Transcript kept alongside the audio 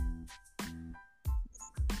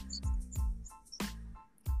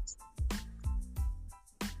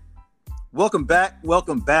Welcome back,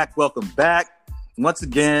 welcome back, welcome back. Once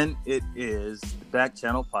again, it is the Back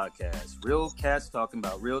Channel Podcast. Real cats talking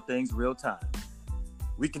about real things, real time.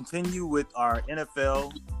 We continue with our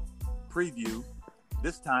NFL preview.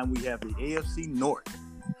 This time we have the AFC North.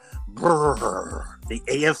 The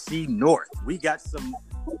AFC North. We got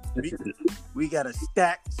a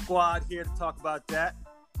stacked squad here to talk about that.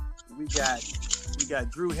 We got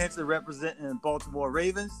Drew Henson representing the Baltimore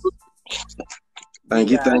Ravens. Thank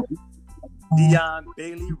you. Dion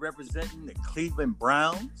Bailey representing the Cleveland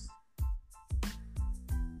Browns.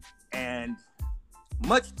 And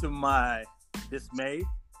much to my dismay,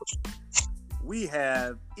 we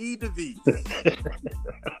have E. DeVise,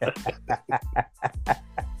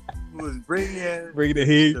 who is bringing the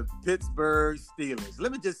heat, the Pittsburgh Steelers.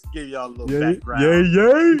 Let me just give y'all a little background.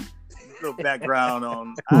 Yay. A little background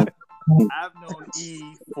on. I've known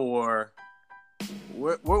E for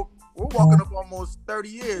we're walking up almost 30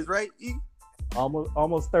 years, right? E?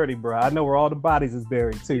 Almost 30, bro. I know where all the bodies is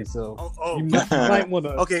buried too. So you might want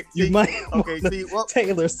to. Okay.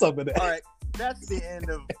 Tailor some of that. All right. That's the end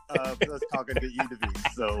of us talking to E.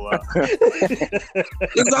 DeVise. So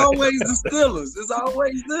it's always the Steelers. It's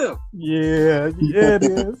always them. Yeah, it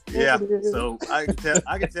is. Yeah. It is. So I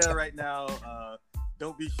can tell right now.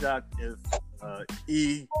 Don't be shocked if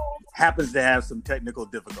E happens to have some technical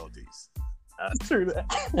difficulties. True that.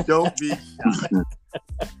 Don't be shocked.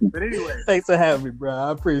 But anyway, thanks for having me, bro.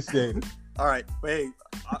 I appreciate it. All right, but hey,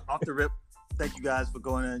 off the rip, thank you guys for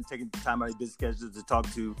going in and taking time out of your busy schedules to talk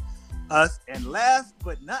to us. And last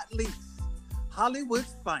but not least,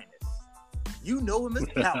 Hollywood's finest. You know him as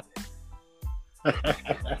Calvin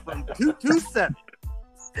from 227.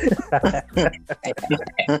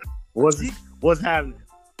 What's happening?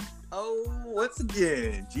 Oh, once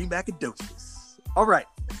again, G Macadocious. All right,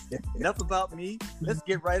 enough about me. Let's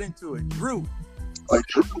get right into it. Drew.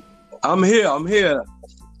 I'm here.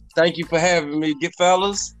 Thank you for having me,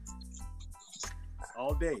 fellas.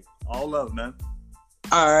 All day. All love, man.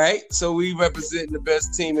 All right, so we represent the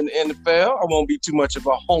best team in the NFL. I won't be too much of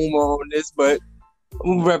a homer on this, but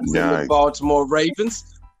I'm representing the Baltimore Ravens.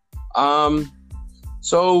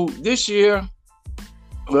 So this year,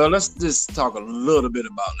 well, let's just talk a little bit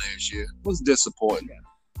about last year. It was disappointing.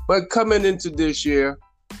 But coming into this year,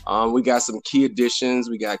 we got some key additions.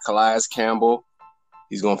 We got Calais Campbell.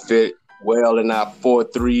 He's going to fit well in our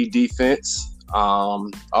 4-3 defense.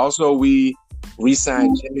 Also, we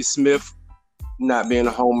re-signed Jimmy Smith, not being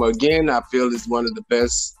a homer again. I feel is one of the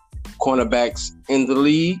best cornerbacks in the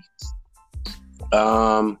league.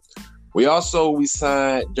 We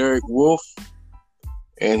signed Derek Wolfe,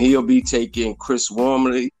 and he'll be taking Chris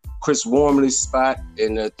Wormley's spot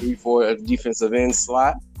in the 3-4 defensive end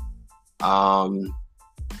slot.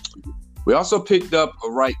 We also picked up a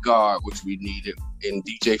right guard, which we needed, in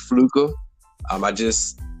DJ Fluker. I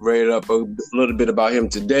just read up a little bit about him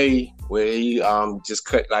today, where he just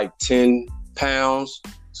cut like 10 pounds.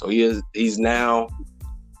 So he's now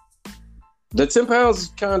the 10 pounds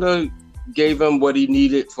kind of gave him what he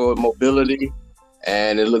needed for mobility,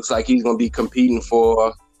 and it looks like he's going to be competing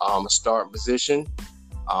for a starting position.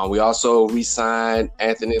 We also re-signed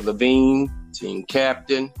Anthony Levine, team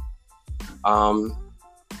captain.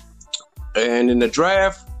 And in the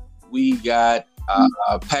draft, we got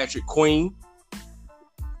Patrick Queen.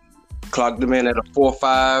 Clocked him in at a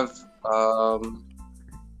 4.5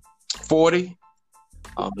 40.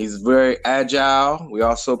 He's very agile. We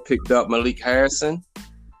also picked up Malik Harrison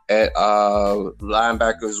at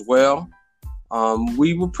linebacker as well.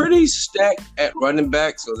 We were pretty stacked at running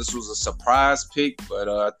back, so this was a surprise pick, but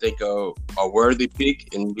I think a worthy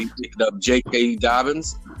pick. And we picked up J.K.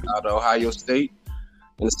 Dobbins out of Ohio State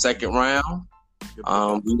in the second round.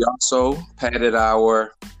 We also padded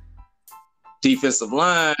our defensive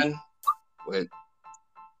line with.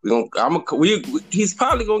 He's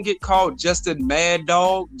probably gonna get called Justin Mad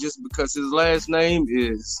Dog just because his last name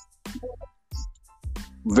is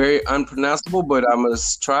very unpronounceable, but I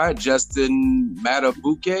must try Justin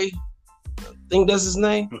Matabuke. I think that's his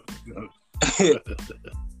name.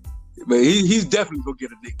 But he's definitely gonna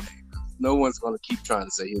get a nickname. No one's gonna keep trying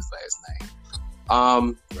to say his last name.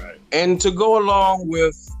 Right. And to go along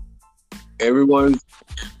with everyone's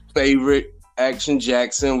favorite Action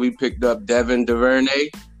Jackson, we picked up Devin DuVernay.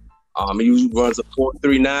 He runs a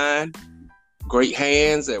 4.39, great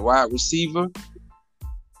hands at wide receiver.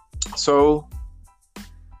 So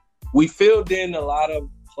we filled in a lot of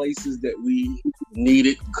places that we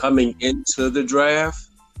needed coming into the draft.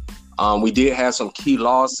 We did have some key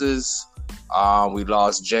losses. We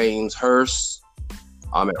lost James Hurst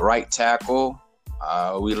at right tackle.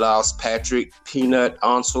 We lost Patrick Peanut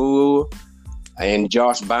Onsu and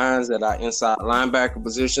Josh Bynes at our inside linebacker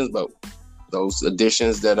positions. But those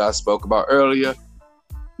additions that I spoke about earlier,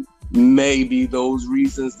 maybe those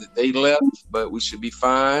reasons that they left, but we should be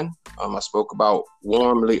fine. I spoke about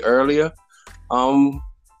Wormley earlier.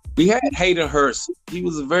 We had Hayden Hurst. He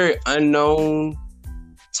was a very unknown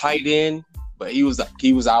tight end, but he was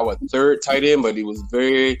our third tight end, but he was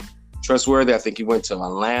very trustworthy. I think he went to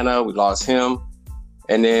Atlanta. We lost him.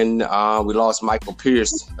 And then we lost Michael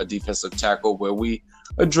Pierce, a defensive tackle, where we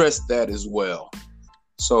addressed that as well.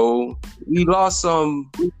 So we lost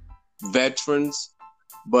some veterans,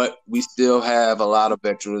 but we still have a lot of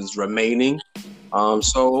veterans remaining.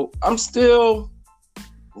 So I'm still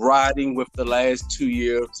riding with the last 2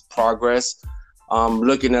 years' progress.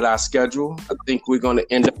 Looking at our schedule, I think we're going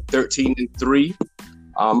to end up 13-3.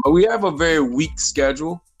 But we have a very weak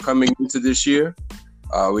schedule coming into this year.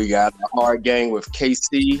 We got a hard game with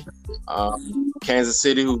KC, Kansas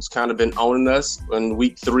City, who's kind of been owning us in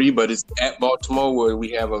week 3, but it's at Baltimore where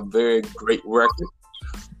we have a very great record.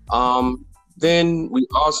 Then we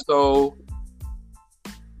also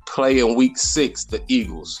play in week 6 the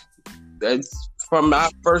Eagles. That's from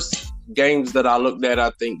my first games that I looked at.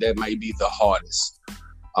 I think that might be the hardest,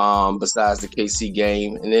 besides the KC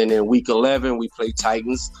game. And then in week 11 we play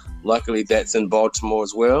Titans. Luckily, that's in Baltimore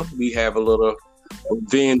as well. We have a little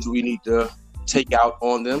revenge we need to take out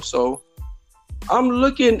on them. So I'm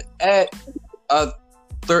looking at a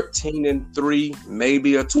 13-3,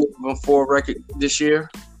 maybe a 12-4 record this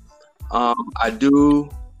year. I do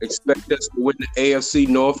expect us to win the AFC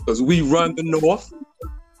North because we run the North.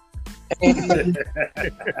 And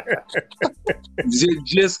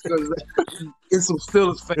just because it's some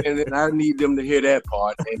Steelers fans, and I need them to hear that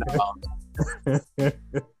part. And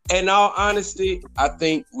in all honesty, I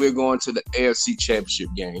think we're going to the AFC Championship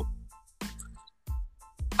game.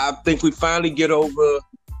 I think we finally get over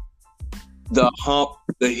the hump,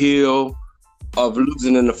 the hill of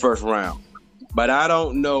losing in the first round. But I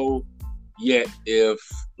don't know yet if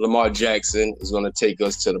Lamar Jackson is going to take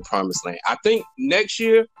us to the promised land. I think this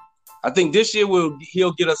year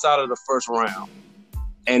he'll get us out of the first round.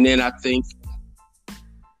 And then I think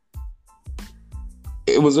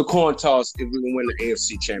it was a coin toss if we can win the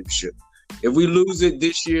AFC Championship. If we lose it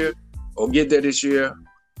this year or get there this year,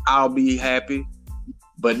 I'll be happy.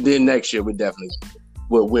 But then next year we definitely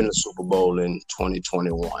will win the Super Bowl in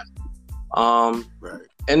 2021. Right.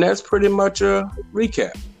 And that's pretty much a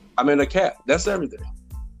recap. A cap. That's everything.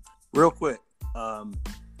 Real quick,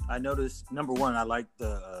 I noticed, number one, I like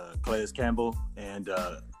the Calais Campbell and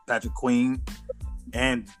Patrick Queen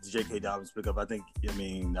and J.K. Dobbins pickup.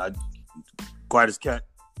 Quiet as cat,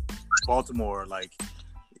 Baltimore,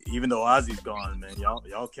 even though Ozzy's gone, man,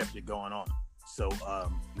 y'all kept it going on. So,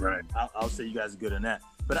 right, I'll say you guys are good in that.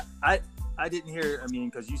 But I didn't hear,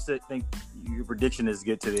 because you think your prediction is to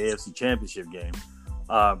get to the AFC Championship game.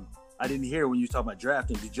 I didn't hear when you were talking about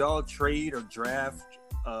drafting. Did y'all trade or draft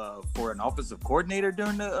for an offensive coordinator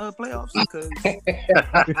during the playoffs?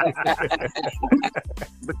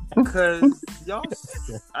 Because y'all,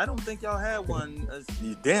 I don't think y'all had one.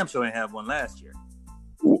 You damn sure ain't have one last year.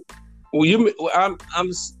 Well, you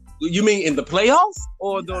mean in the playoffs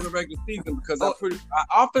or during the regular season? Because our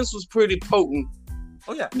offense was pretty potent.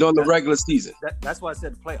 Oh yeah, during the regular season. That's why I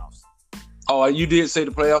said the playoffs. Oh, you did say the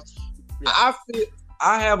playoffs. Yeah.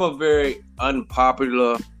 I have a very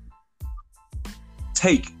unpopular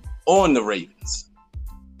take on the Ravens.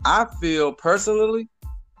 I feel personally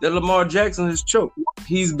that Lamar Jackson has choked.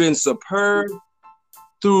 He's been superb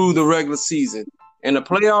through the regular season. In the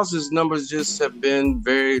playoffs, his numbers just have been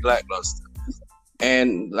very lackluster.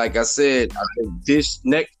 And like I said,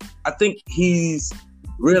 I think he's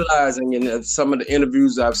realizing in some of the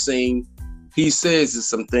interviews I've seen, he says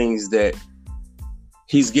some things that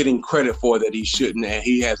he's getting credit for that he shouldn't, and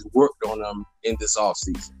he has worked on them in this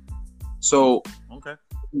offseason. So, okay,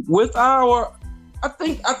 with I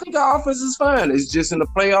think our offense is fine. It's just in the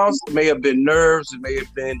playoffs, it may have been nerves, it may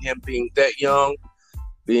have been him being that young,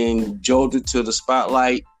 being jolted to the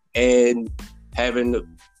spotlight, and having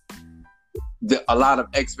a lot of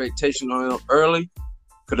expectation on him early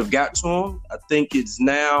could have got to him. I think it's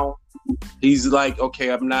now he's like,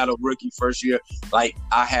 okay, I'm not a rookie first year. I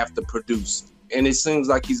have to produce. And it seems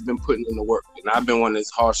like he's been putting in the work. And I've been one of his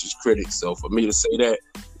harshest critics. So for me to say that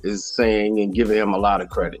is saying and giving him a lot of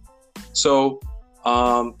credit. So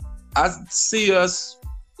I see us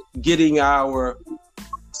getting our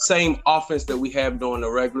same offense that we have during the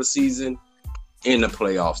regular season in the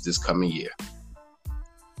playoffs this coming year.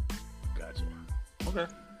 Gotcha. Okay.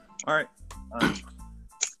 All right.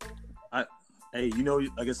 Hey,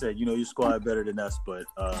 like I said, your squad better than us, but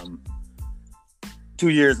 2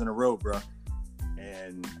 years in a row, bro.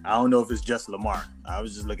 and I don't know if it's just Lamar. I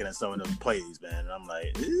was just looking at some of them plays, man, and I'm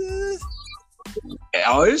like,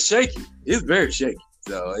 oh, it's shaky. It's very shaky.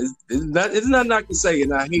 So it's nothing I can say,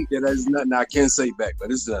 and I hate that there's nothing I can say back,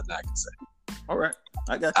 but it's nothing I can say. All right,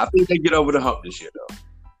 I got you. I think they get over the hump this year, though.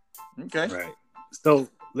 Okay. Right. So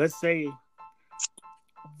let's say,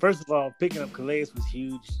 first of all, picking up Calais was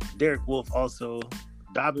huge. Derek Wolfe also.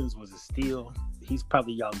 Dobbins was a steal. He's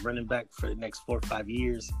probably y'all's running back for the next 4 or 5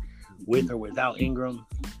 years, with or without Ingram.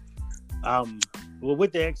 Well,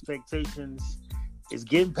 with the expectations, is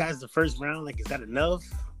getting past the first round, like, is that enough?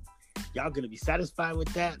 Y'all gonna be satisfied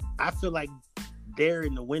with that? I feel like they're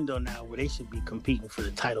in the window now where they should be competing for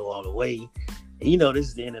the title all the way. And you know, this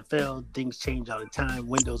is the NFL. Things change all the time.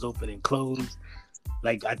 Windows open and close.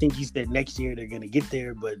 Like, I think you said next year they're going to get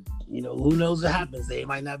there, but, you know, who knows what happens? They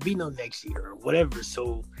might not be no next year or whatever.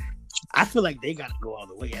 So I feel like they got to go all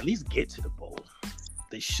the way, at least get to the bowl.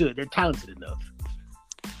 They should. They're talented enough.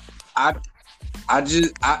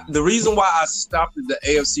 The reason why I stopped at the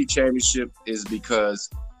AFC Championship is because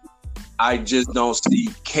I just don't see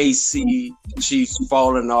KC Chiefs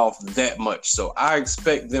falling off that much. So I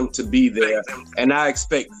expect them to be there, and I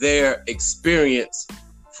expect their experience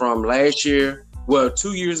from last year,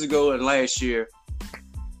 2 years ago and last year,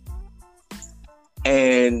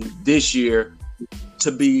 and this year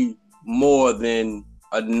to be more than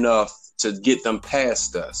enough to get them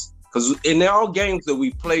past us. Because in all games that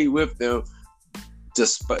we played with them,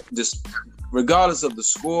 regardless of the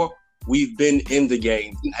score, we've been in the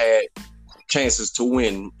game and had chances to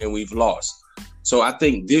win, and we've lost. So I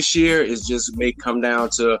think this year is just may come down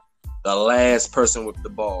to the last person with the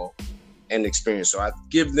ball and experience. So I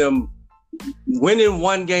give them winning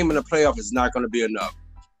one game in the playoff is not going to be enough.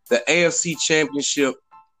 The AFC Championship,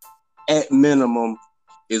 at minimum,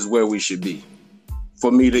 is where we should be for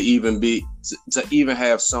me to even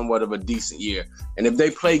have somewhat of a decent year. And if they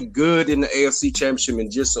play good in the AFC Championship and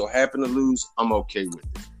just so happen to lose, I'm okay with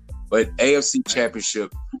it. But AFC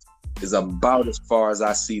Championship is about as far as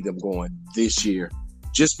I see them going this year,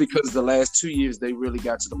 just because the last 2 years they really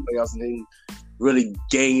got to the playoffs and didn't really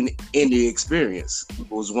gain any experience. It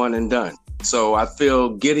was one and done. So I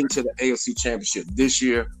feel getting to the AFC Championship this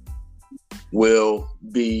year will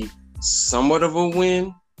be somewhat of a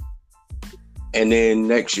win. And then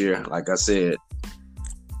next year, like I said,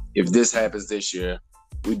 if this happens this year,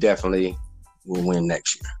 we definitely will win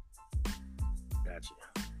next year. Gotcha.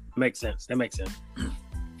 Makes sense. That makes sense.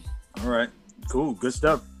 All right. Cool. Good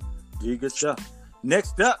stuff. Good stuff.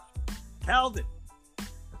 Next up, Calvin.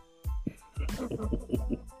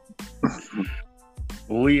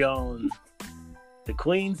 We own the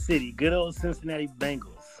Queen City, good old Cincinnati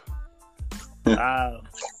Bengals.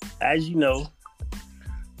 As you know,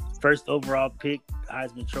 first overall pick,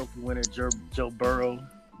 Heisman Trophy winner Joe Burrow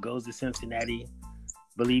goes to Cincinnati.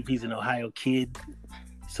 Believe he's an Ohio kid,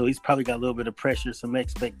 so he's probably got a little bit of pressure, some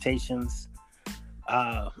expectations.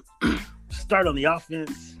 Start on the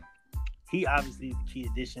offense. He obviously is the key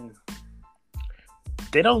addition.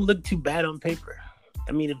 They don't look too bad on paper.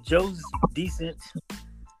 I mean, if Joe's decent,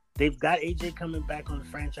 they've got AJ coming back on the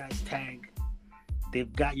franchise tag.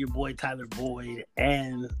 They've got your boy Tyler Boyd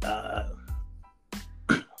and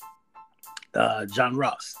John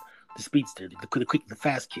Ross, the speedster, the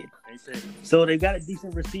fast kid. So they've got a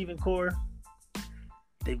decent receiving core.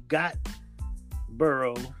 They've got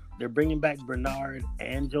Burrow. They're bringing back Bernard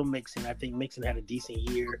and Joe Mixon. I think Mixon had a decent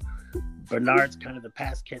year. Bernard's kind of the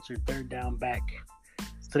pass catcher, third down back.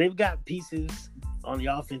 So they've got pieces on the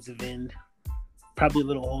offensive end. Probably a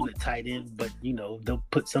little hole at tight end, but, you know, they'll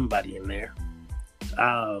put somebody in there.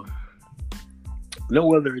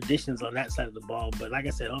 No other additions on that side of the ball, but like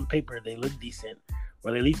I said, on paper, they look decent,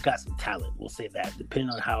 or they at least got some talent. We'll say that,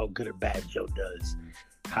 depending on how good or bad Joe does,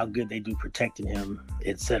 how good they do protecting him,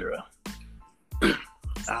 etc.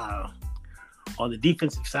 On the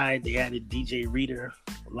defensive side, they added DJ Reader,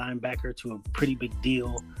 linebacker, to a pretty big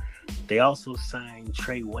deal. They also signed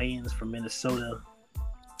Trey Wayans from Minnesota.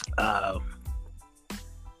 I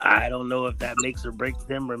don't know if that makes or breaks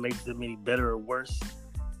them or makes them any better or worse.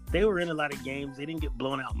 They were in a lot of games. They didn't get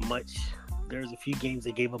blown out much. There's a few games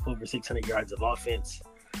they gave up over 600 yards of offense,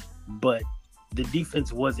 but the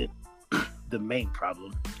defense wasn't the main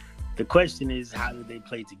problem. The question is, how do they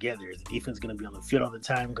play together? Is the defense going to be on the field all the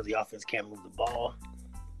time because the offense can't move the ball?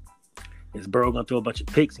 Is Burrow going to throw a bunch of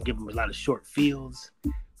picks and give them a lot of short fields?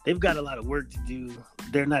 They've got a lot of work to do.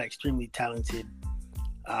 They're not extremely talented.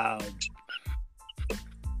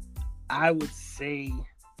 I would say,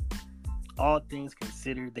 all things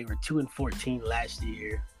considered, they were 2-14 last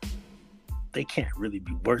year. They can't really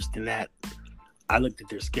be worse than that. I looked at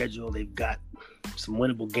their schedule. They've got some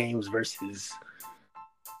winnable games versus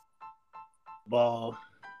ball.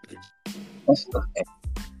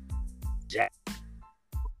 Jack,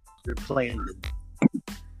 they're playing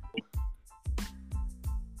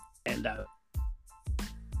and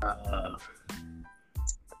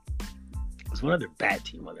there's one other bad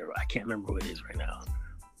team on there. I can't remember who it is right now,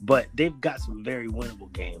 but they've got some very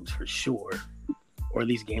winnable games for sure, or at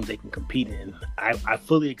least games they can compete in. I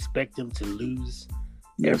fully expect them to lose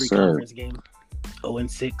every conference game,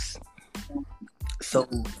 0-6. So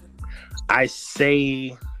I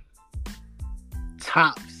say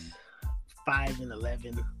tops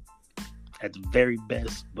 5-11 at the very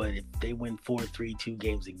best, but if they win 4-3 2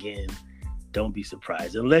 games again, don't be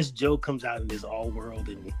surprised. Unless Joe comes out in this all world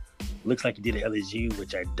and looks like he did at LSU,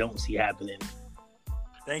 which I don't see happening.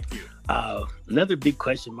 Thank you. Another big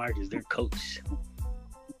question mark is their coach.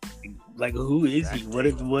 Like, who is he? What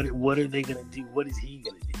are they gonna do? What is he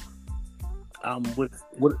gonna do?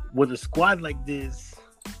 With a squad like this,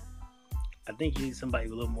 I think you need somebody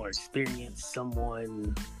with a little more experience,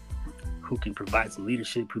 someone who can provide some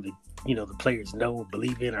leadership, who the players know,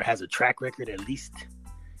 believe in, or has a track record at least.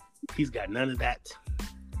 He's got none of that.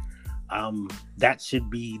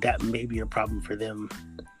 That may be a problem for them.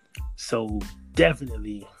 So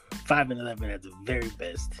definitely 5-11 at the very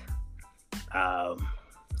best.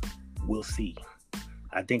 We'll see.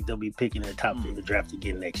 I think they'll be picking the top of the draft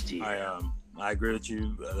again next year. I agree with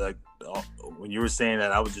you. When you were saying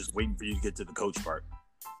that, I was just waiting for you to get to the coach part,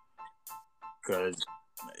 because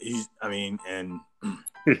it's I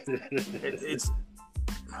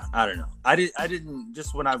don't know. I didn't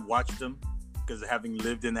just when I watched them, because having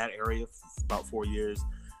lived in that area for about 4 years,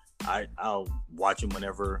 I'll watch them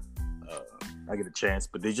whenever I get a chance.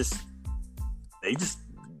 But they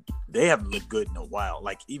haven't looked good in a while.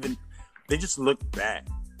 Like, even they just look bad.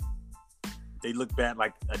 They look bad,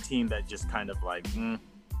 like a team that just kind of like,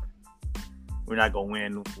 we're not gonna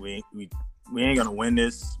win. We ain't gonna win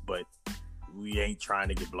this, but we ain't trying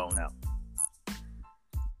to get blown out.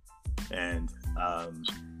 And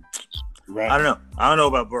right. I don't know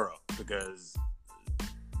about Burrow, because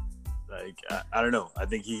like I don't know. I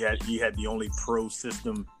think he had the only pro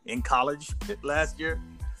system in college last year.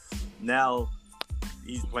 Now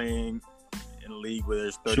he's playing in a league where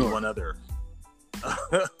there's 31 other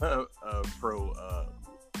pro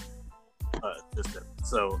system.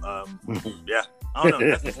 So yeah, I don't know.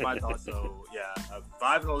 That's just my thought. So yeah,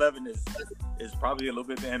 5-11 is probably a little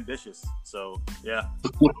bit ambitious. So yeah.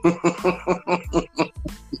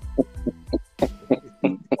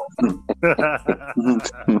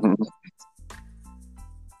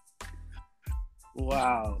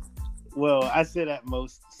 Wow. Well, I said at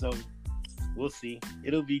most, so we'll see.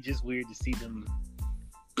 It'll be just weird to see them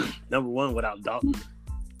number one without Dalton.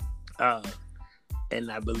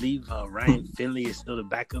 And I believe Ryan Finley is still the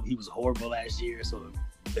backup. He was horrible last year. So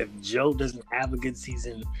if Joe doesn't have a good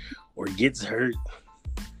season or gets hurt,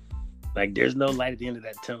 like, there's no light at the end of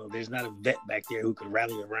that tunnel. There's not a vet back there who could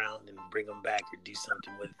rally around and bring them back or do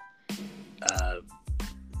something with.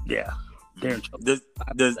 Yeah, they're in trouble.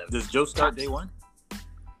 Does Joe start day one?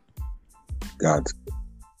 God.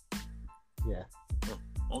 Yeah.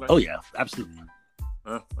 Okay. Oh yeah, absolutely.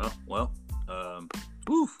 Well,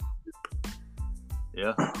 oof.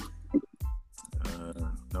 Yeah.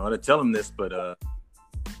 No, I to tell him this, but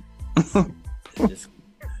just,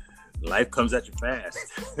 life comes at you fast.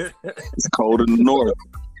 It's cold in the north.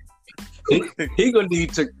 He gonna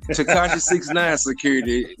need Tekashi 6ix9ine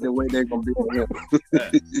security the way they're gonna be on him.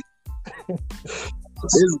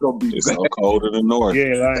 This is gonna be so cold in the north.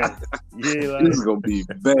 Yeah, This is gonna be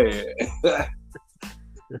bad.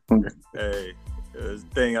 Hey, there's a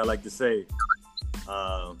thing I like to say.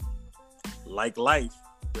 Like life,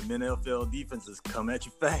 the NFL defenses come at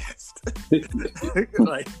you fast.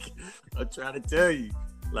 Like, I'm trying to tell you,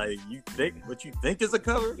 like, you think what you think is a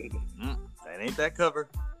cover, that ain't that cover.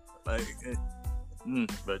 Like,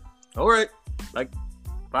 but all right, like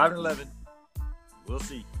 5-11, we'll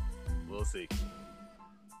see.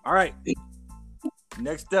 All right.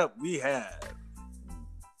 Next up, we have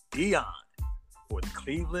Dion for the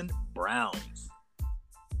Cleveland Browns.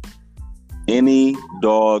 Any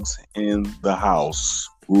dogs in the house?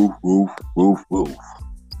 Woof, woof, woof, woof.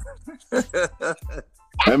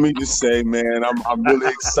 Let me just say, man, I'm really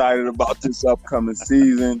excited about this upcoming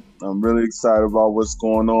season. I'm really excited about what's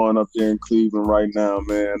going on up there in Cleveland right now,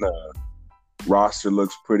 man. Roster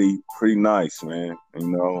looks pretty nice, man. You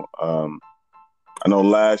know, I know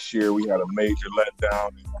last year we had a major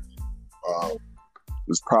letdown. It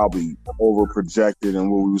was probably over projected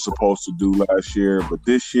in what we were supposed to do last year, but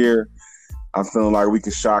this year I'm feeling like we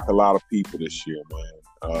can shock a lot of people this year, man.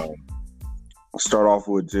 start off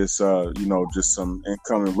with just just some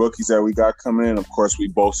incoming rookies that we got coming in. Of course, we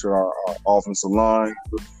bolstered our offensive line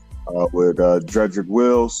with Jedrick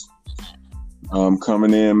Wills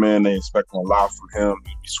coming in. Man, they expecting a lot from him.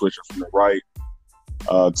 He'll be switching from the right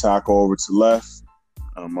tackle over to left.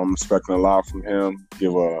 I'm expecting a lot from him.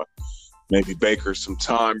 Give maybe Baker some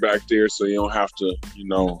time back there so you don't have to,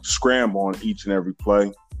 scramble on each and every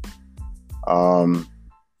play.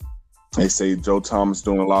 They say Joe Thomas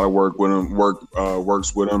doing a lot of work with him,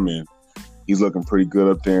 works with him, and he's looking pretty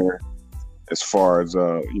good up there as far as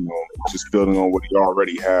just building on what he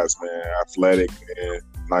already has, man. Athletic, man,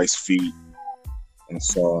 nice feet, and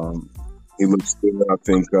so he looks good. I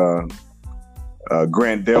think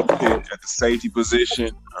Grant Delpit at the safety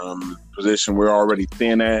position, position we're already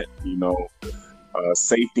thin at.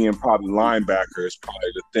 Safety and probably linebacker is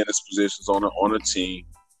probably the thinnest positions on the team.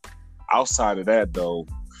 Outside of that, though,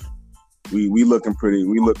 we look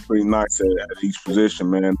pretty nice at each position,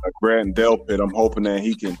 man. Grant Delpit, I'm hoping that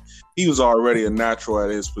he was already a natural at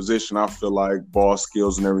his position. I feel like ball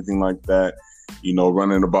skills and everything like that,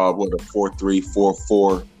 running about a 4.3,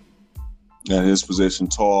 4.4 at his position,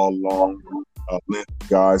 tall, long, length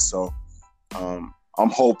guy. So I'm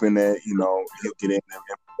hoping that, he'll get in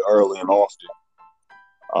there early and often.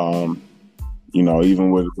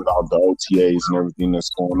 Even without the OTAs and everything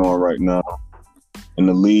that's going on right now in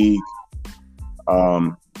the league.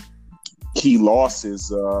 Key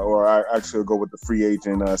losses, or I actually will go with the free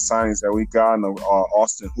agent signings that we got.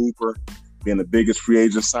 Austin Hooper being the biggest free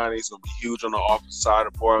agent signing. He's going to be huge on the offensive side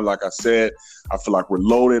of the ball. Like I said, I feel like we're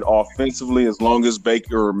loaded offensively as long as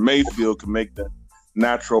Baker or Mayfield can make the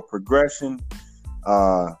natural progression.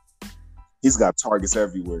 He's got targets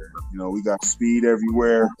everywhere. We got speed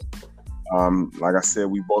everywhere. Like I said,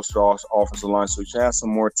 we bolstered our offensive line, so he should have some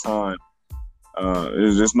more time.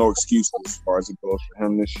 There's no excuse as far as it goes for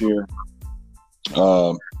him this year.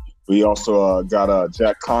 We also got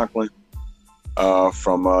Jack Conklin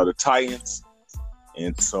from the Titans,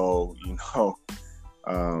 and so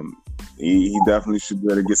he definitely should be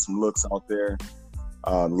able to get some looks out there.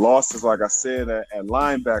 Losses, like I said, at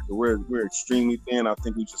linebacker, we're extremely thin. I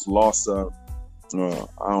think we just lost. I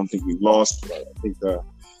don't think we lost. I think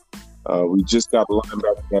we just got the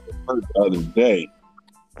linebacker that was hurt the other day.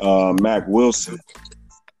 Mac Wilson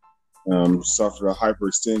suffered a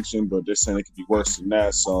hyperextension, but they're saying it could be worse than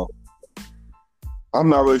that. So I'm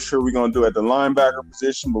not really sure what we're going to do at the linebacker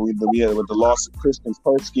position, but we had with the loss of Christian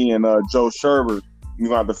Persky and Joe Sherbert, we're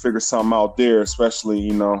going to have to figure something out there, especially,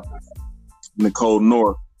 in the cold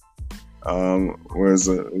north. Whereas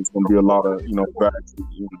it's going to be a lot of, backs.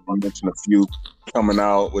 I mentioned a few coming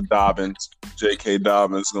out with Dobbins. J.K.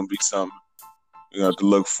 Dobbins is going to be something you have to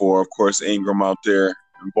look for. Of course, Ingram out there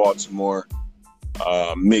in Baltimore,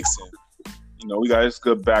 Mixon. We got his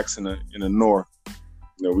good backs in the north.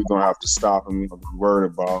 We're going to have to stop him, be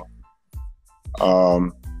worried about.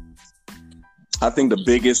 I think the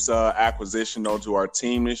biggest acquisition, though, to our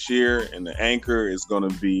team this year and the anchor is going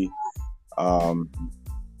to be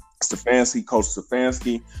Stefanski, Coach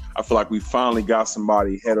Stefanski. I feel like we finally got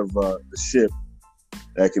somebody head of the ship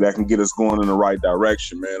that can get us going in the right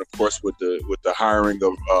direction, man. Of course, with the hiring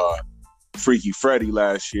of Freaky Freddy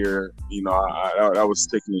last year, I was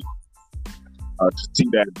sticking to see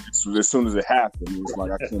that as soon as it happened. It was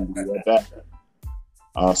like I couldn't do that.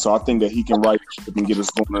 So I think that he can right the ship and get us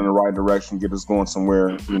going in the right direction, get us going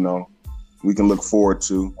somewhere, we can look forward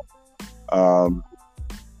to.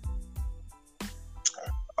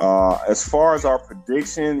 As far as our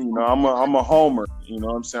prediction, I'm a homer. You know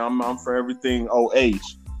what I'm saying? I'm for everything OH.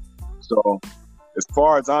 So as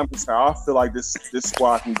far as I'm concerned, I feel like this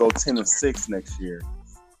squad can go 10-6 next year.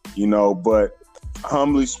 But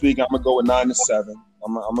humbly speaking, I'm gonna go with 9-7.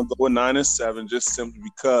 I'm gonna go with 9-7 just simply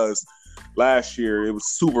because last year it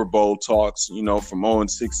was Super Bowl talks. From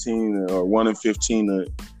 0-16 or 1-15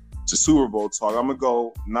 to Super Bowl talk. I'm gonna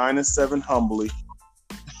go 9-7 humbly.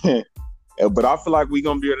 But I feel like we're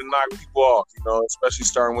going to be able to knock people off, especially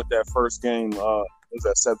starting with that first game. Was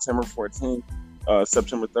that September 14th,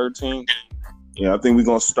 September 13th? Yeah, I think we're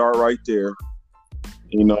going to start right there,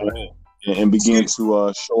 and begin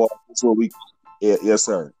to show off what we. Yeah, yes,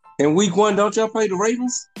 sir. In week 1, don't y'all play the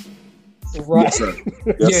Ravens? Right. Yes, sir.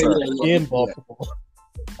 Yes, sir. In Baltimore.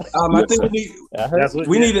 I think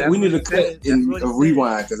we need a cut and a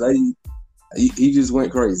rewind because he just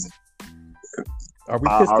went crazy. Are we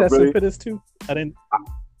piss testing for this too? I didn't.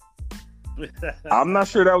 I'm not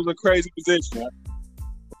sure that was a crazy position.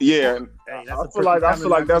 Yeah, hey, I feel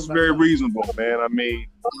like that's very reasonable, man. I mean,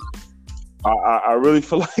 I really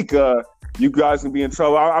feel like you guys can be in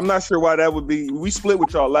trouble. I'm not sure why that would be. We split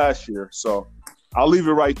with y'all last year, so I'll leave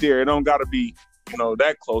it right there. It don't got to be,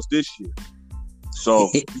 that close this year. So,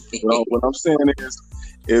 what I'm saying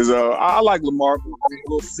is I like Lamar.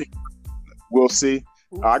 We'll see.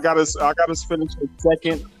 I got us finishing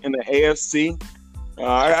second in the AFC.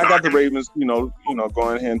 I got the Ravens,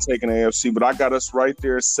 going ahead and taking the AFC, but I got us right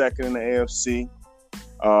there second in the AFC.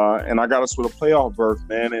 And I got us with a playoff berth,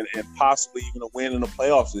 man, and possibly even a win in the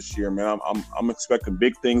playoffs this year, man. I'm expecting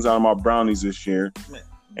big things out of my Brownies this year,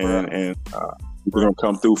 and they're gonna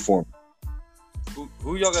come through for me.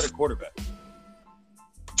 Who y'all got at quarterback?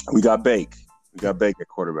 We got Bake. We got Bake at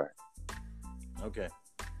quarterback. Okay.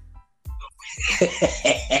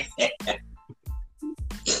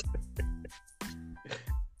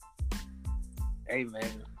 Hey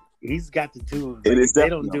man, he's got the tools. If they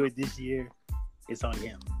don't do it this year, it's on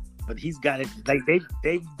him. But he's got it. Like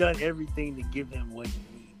they've done everything to give him what he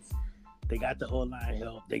needs. They got the O-line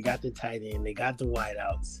help. They got the tight end. They got the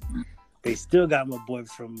wideouts. They still got my boy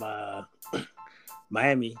from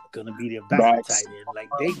Miami gonna be their backup tight end. Like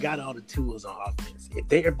they got all the tools on offense. If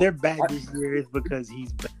they're bad this year, it's because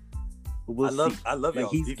he's bad. I love like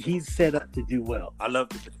he's set up to do well. I love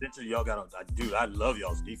the potential y'all got on. Dude, I love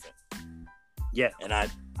y'all's defense. Yeah, and I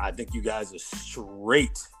think you guys are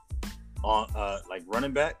straight on like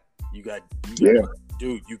running back. You got dude.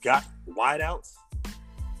 You got wideouts.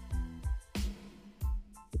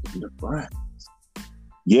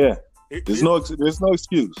 Yeah, there's no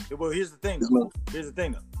excuse. Well, here's the thing. Though.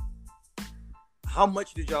 How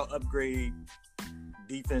much did y'all upgrade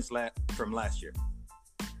defense from last year?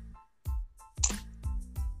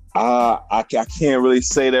 I can't really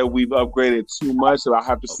say that we've upgraded too much. So I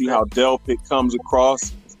have to see how Delpit comes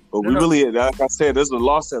across. But really, like I said, there's a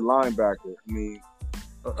loss at linebacker. I mean,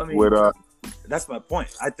 that's my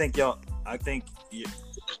point. I think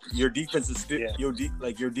your defense is still your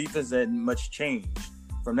defense hadn't much change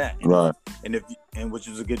from that, right? And which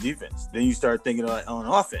was a good defense. Then you start thinking on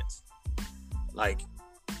offense, like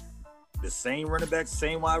the same running backs,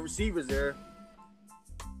 same wide receivers there,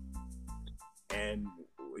 and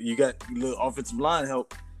you got a little offensive line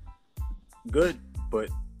help. Good, but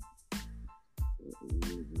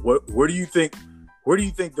where do you think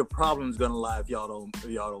the problem is going to lie if y'all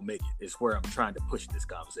don't make it? Is where I'm trying to push this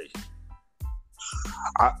conversation.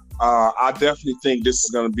 I definitely think this is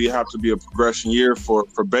going to have to be a progression year for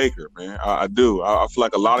Baker, man. I do. I feel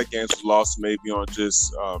like a lot of games were lost maybe on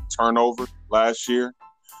just turnover last year.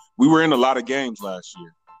 We were in a lot of games last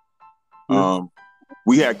year. Mm-hmm.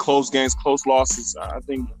 We had close games, close losses. I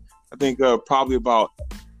think probably about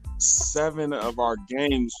 7 of our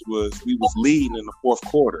games we was leading in the fourth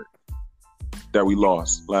quarter that we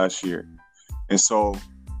lost last year. And so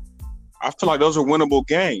I feel like those are winnable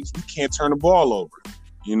games. We can't turn the ball over,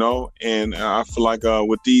 and I feel like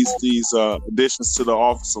with these additions to the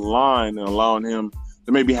offensive line and allowing him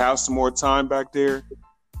to maybe have some more time back there,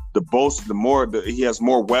 he has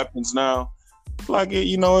more weapons now. Like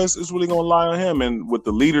it's really gonna lie on him, and with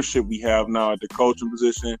the leadership we have now at the coaching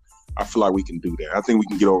position, I feel like we can do that. I think we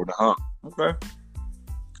can get over the hump. Okay.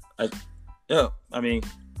 I mean,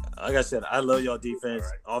 like I said, I love y'all defense.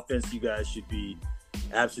 Right. Offense, you guys should be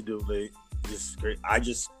absolutely just great. I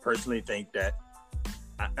just personally think that.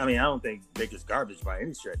 I mean, I don't think Baker's garbage by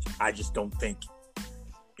any stretch. I just don't think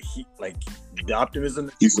the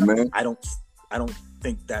optimism. He's the man. I don't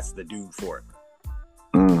think that's the dude for it.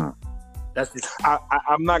 That's just.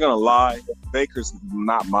 I'm not gonna lie. Baker's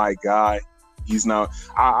not my guy. He's not.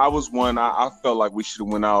 I was one. I felt like we should have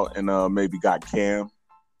went out and maybe got Cam,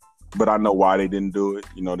 but I know why they didn't do it.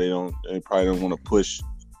 They probably don't want to push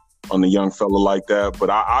on the young fella like that. But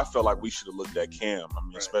I felt like we should have looked at Cam. I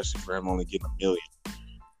mean, especially for him only getting $1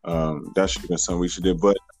 million. That should have been something we should do.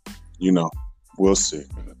 But we'll see.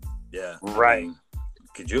 Yeah. Right.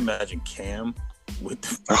 Could you imagine Cam with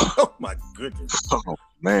the? Oh my goodness. Oh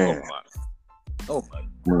man. Oh my.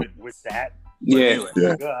 With that. Yeah. Anyway,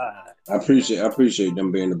 yeah. I appreciate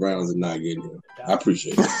them being the Browns and not getting him. I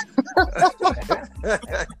appreciate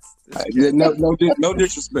it. No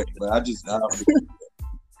disrespect, but I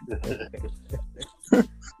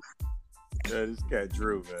this guy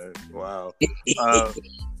Drew, man. Wow.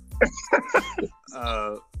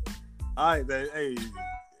 All right, man. Hey,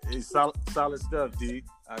 solid stuff, D.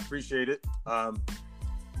 I appreciate it.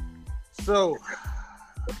 So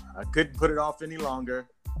I couldn't put it off any longer.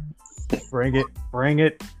 Bring it.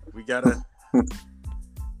 We gotta. I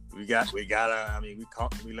mean,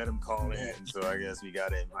 we let him call in, so I guess we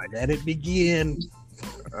gotta invite. Let it begin.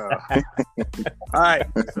 All right,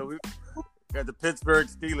 so we got the Pittsburgh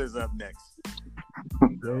Steelers up next.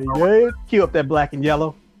 Yeah. Cue up that black and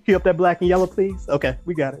yellow. Cue up that black and yellow, please. Okay,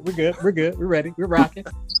 we got it. We're good. We're good. We're ready. We're rocking.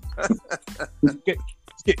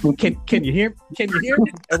 Can you hear? Can you hear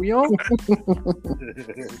me? Are we on?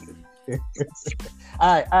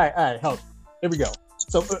 All right. Help. Here we go.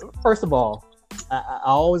 So first of all, I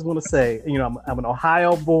always want to say, I'm an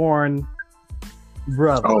Ohio-born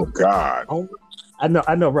brother. Oh God. I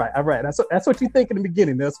know, right. All right. That's what you think in the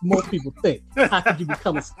beginning. That's what most people think. How could you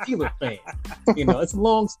become a Steeler fan? It's a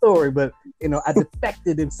long story, but I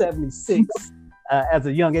defected in '76 as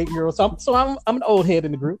a young 8-year-old. So I'm an old head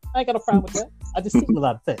in the group. I ain't got a problem with that. I just seen a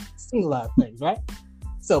lot of things, right?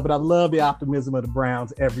 So, but I love the optimism of the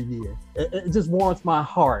Browns every year. It just warms my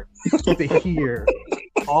heart to hear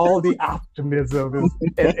all the optimism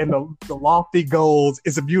and the lofty goals.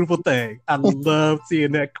 It's a beautiful thing. I love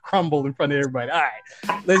seeing that crumble in front of everybody. All right,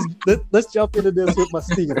 let's jump into this with my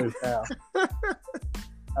Steelers now.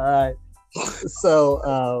 All right,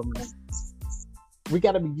 so we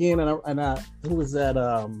got to begin. Who was that?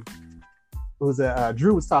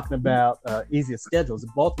 Drew was talking about easiest schedules.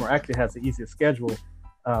 Baltimore actually has the easiest schedule,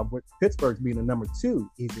 with Pittsburgh's being the number 2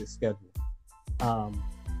 easiest schedule.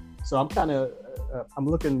 So I'm kind of I'm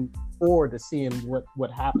looking forward to seeing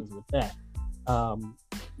what happens with that.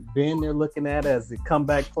 Ben, they're looking at as the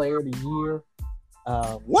comeback player of the year.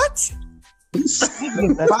 What? They're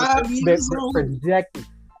projecting.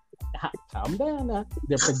 Calm down now.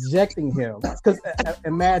 They're projecting him because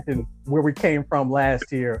imagine where we came from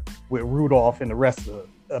last year with Rudolph and the rest of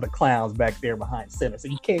the clowns back there behind center. So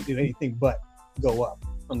you can't do anything but go up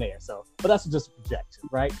from there. So, but that's just a projection,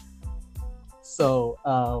 right? So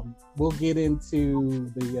we'll get into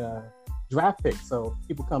the draft picks. So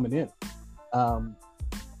people coming in.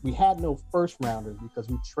 We had no first rounders because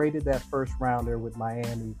we traded that first rounder with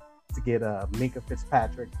Miami to get Minkah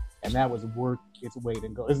Fitzpatrick, and that was worth its weight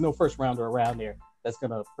in gold. There's no first rounder around there that's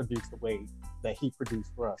going to produce the way that he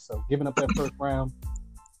produced for us. So giving up that first round,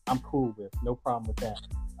 I'm cool with. No problem with that.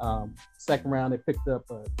 Second round, they picked up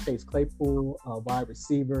Chase Claypool, wide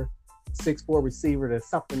receiver, 6'4" receiver. That's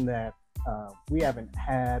something that we haven't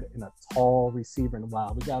had in a tall receiver in a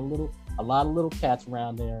while. We got a lot of little cats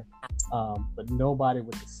around there, but nobody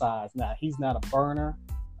with the size. Now, he's not a burner.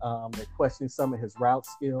 They're questioning some of his route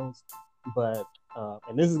skills, but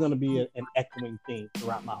and this is going to be an echoing theme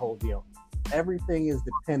throughout my whole deal. Everything is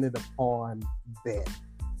dependent upon Ben.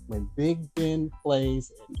 When Big Ben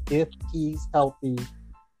plays, and if he's healthy,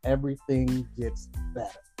 everything gets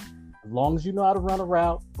better. As long as you know how to run a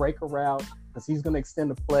route, break a route, because he's going to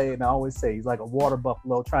extend the play. And I always say he's like a water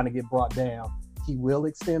buffalo trying to get brought down. He will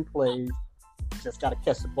extend plays. Just got to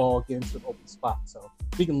catch the ball, get into an open spot. So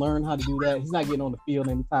if he can learn how to do that, he's not getting on the field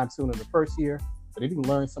anytime soon in the first year. But if he can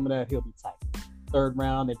learn some of that, he'll be tight. Third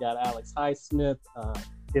round, they got Alex Highsmith.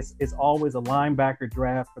 It's always a linebacker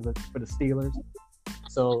draft for the Steelers.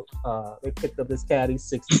 So they picked up this cat. He's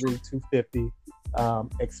 6'3", 250.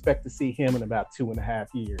 Expect to see him in about 2.5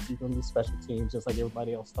 years. He's going to be special teams just like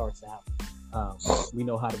everybody else starts out. We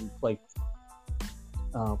know how to replay.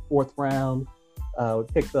 Fourth round, we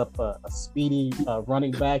picked up a speedy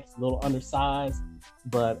running back. He's a little undersized,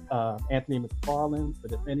 but Anthony McFarland.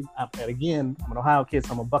 But and again, I'm an Ohio kid,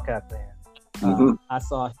 so I'm a Buckeye fan. I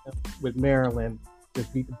saw him with Maryland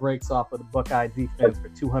just beat the brakes off of the Buckeye defense for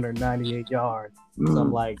 298 yards. So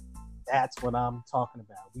I'm like, that's what I'm talking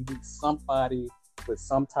about. We need somebody with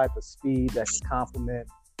some type of speed that can complement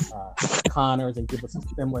Connors and give us a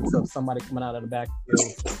semblance of somebody coming out of the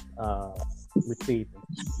backfield receiving.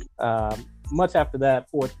 Much after that,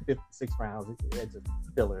 4th, 5th, 6th rounds, it's just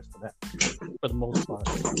fillers for the most part.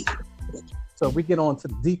 So we get on to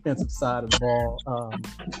the defensive side of the ball.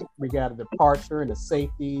 We got a departure and a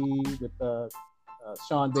safety with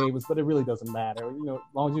Sean Davis, but it really doesn't matter. As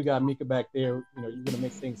long as you got Mika back there, you're going to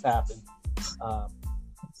make things happen.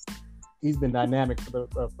 He's been dynamic for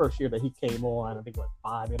the first year that he came on. I think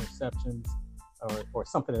 5 interceptions or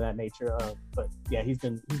something of that nature. But yeah, he's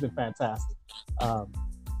been fantastic.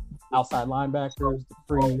 Outside linebackers,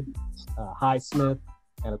 Dupree, Highsmith,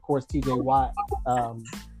 and of course T.J. Watt.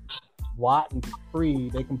 Watt and Dupree,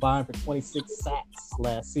 they combined for 26 sacks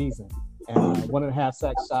last season, and 1.5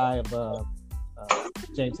 sacks shy of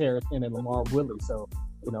James Harrison and Lamar Willie. So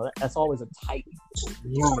that's always a tight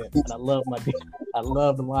unit, and I love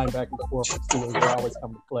the linebacker core from Steelers. They always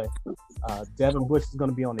come to play. Devin Bush is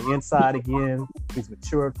going to be on the inside again. He's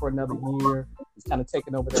matured for another year. He's kind of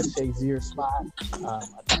taken over that Shazier spot. I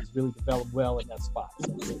think he's really developed well in that spot.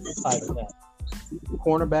 So we're excited with that. The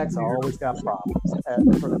cornerbacks have always got problems.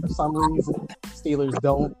 For some reason, Steelers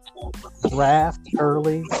don't draft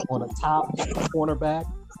early on a top cornerback.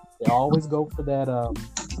 They always go for that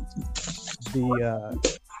the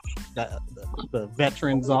the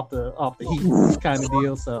veterans off the Heat kind of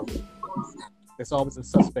deal. So it's always a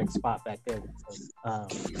suspect spot back there.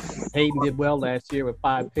 Hayden did well last year with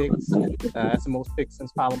 5 picks. That's the most picks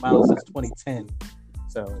since Palomalo since 2010.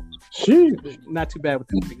 So not too bad with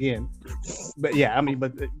them again. But yeah, I mean,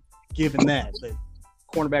 but given that, the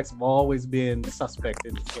cornerbacks have always been suspect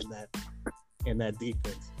in that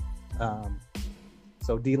defense.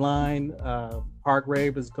 So D-line,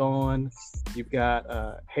 Hargrave is gone. You've got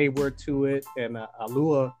Hayward to it, and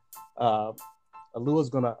Alua. Alua's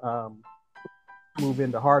going to move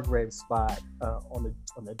into Hargrave's spot on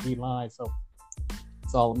the D-line. So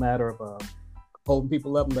it's all a matter of holding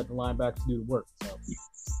people up and let the linebackers do the work. So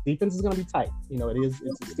defense is going to be tight. You know, it's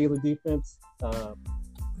a Steeler defense.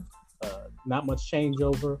 Not much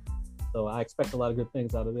changeover. So I expect a lot of good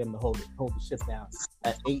things out of them to hold the ship down.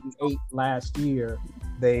 At 8-8 last year,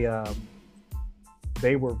 they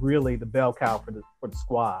were really the bell cow for the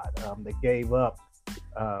squad. They gave up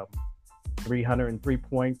 303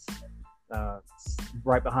 points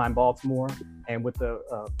right behind Baltimore, and with the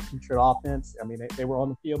featured offense, I mean they were on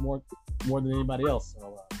the field more than anybody else.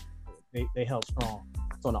 So they held strong.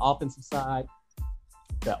 So on the offensive side,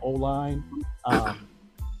 that O-line.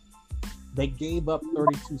 They gave up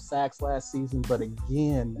 32 sacks last season, but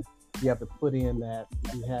again, you have to put in that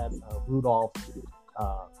we had Rudolph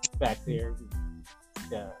back there.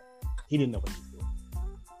 He didn't know what he was doing.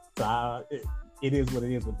 So it is what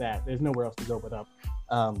it is with that. There's nowhere else to go but up.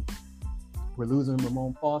 We're losing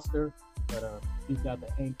Ramon Foster, but he's got the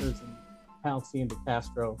anchors and Pouncey and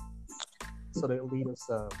DeCastro, so they'll lead us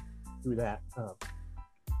through that.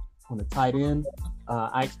 On the tight end,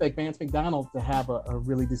 I expect Vance McDonald to have a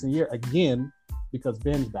really decent year again because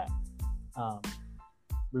Ben's back.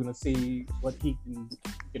 We're going to see what he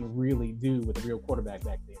can really do with a real quarterback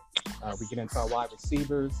back there. We get into our wide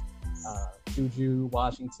receivers, Juju,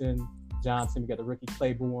 Washington, Johnson. We got the rookie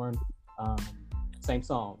Claiborne. Same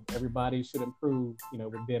song. Everybody should improve,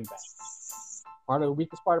 with Ben back. Part of the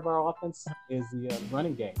weakest part of our offense is the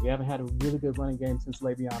running game. We haven't had a really good running game since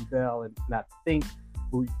Le'Veon Bell, and I think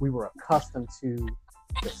we were accustomed to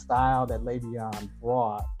the style that Le'Veon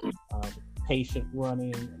brought, patient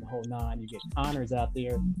running and the whole nine. You get Connors out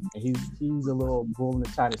there, and he's a little bull in the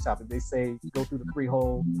china shop. If they say go through the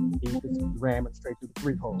 3-hole, he just ram it straight through the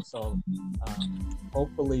 3-hole. So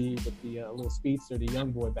hopefully with the little speedster, the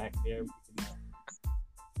young boy back there, we can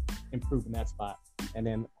improve in that spot. And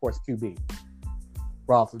then of course QB,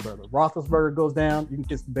 Roethlisberger. Roethlisberger goes down, you can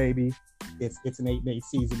kiss the baby. It's an 8-8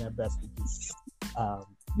 season at best.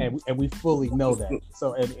 And we fully know that.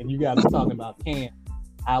 So and you guys are talking about Cam.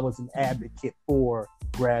 I was an advocate for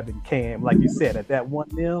grabbing Cam, like you said, at that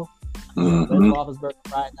 1-0. Let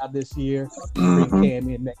Roethlisberger ride out this year, bring Cam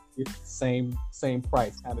in next year, same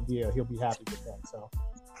price kind of deal. He'll be happy with that. So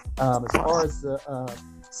as far as the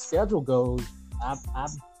schedule goes,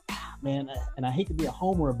 man, and I hate to be a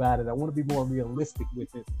homer about it. I want to be more realistic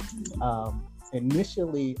with it.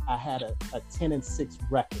 Initially, I had a 10-6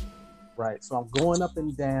 record. Right, so I'm going up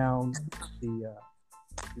and down the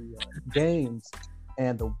games,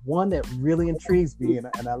 and the one that really intrigues me,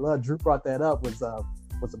 and I love Drew brought that up, was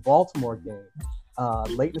a Baltimore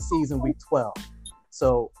game late in the season, week 12.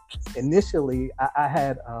 So initially, I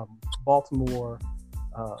had Baltimore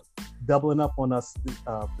doubling up on us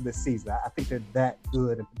for this season. I think they're that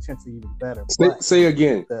good and potentially even better. Say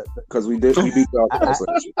again, because we beat y'all.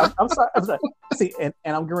 I'm sorry. See, and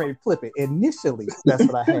I'm getting ready to flip it. Initially, that's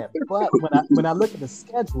what I had. But when I look at the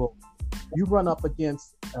schedule, you run up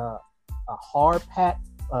against a hard-packed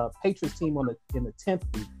Patriots team in the 10th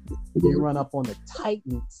week. You run up on the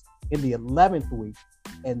Titans in the 11th week,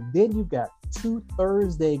 and then you've got 2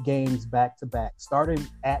 Thursday games back-to-back, starting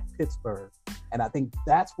at Pittsburgh. And I think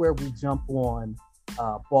that's where we jump on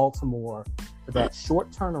Baltimore for that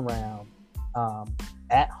short turnaround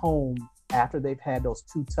at home after they've had those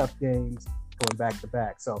 2 tough games going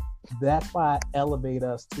back-to-back. So that's why I elevate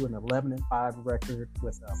us to an 11-5 record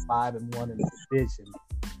with a 5-1 in the division.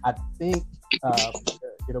 I think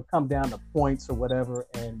it'll come down to points or whatever,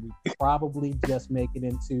 and we probably just make it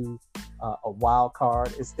into a wild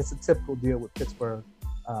card. It's a typical deal with Pittsburgh.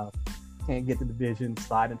 Can't get the division,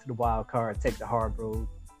 slide into the wild card, take the hard road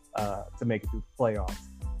to make it through the playoffs.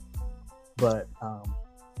 But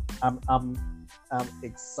I'm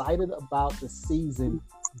excited about the season,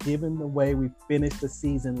 given the way we finished the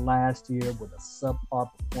season last year with a subpar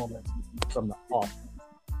performance from the offense.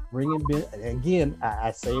 Bringing Ben, again,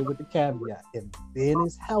 I say it with the caveat: if Ben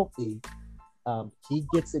is healthy, he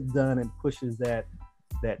gets it done and pushes that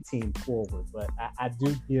team forward. But I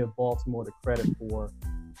do give Baltimore the credit for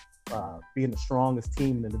being the strongest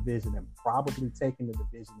team in the division and probably taking the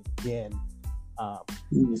division again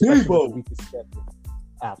Especially with the weakest schedule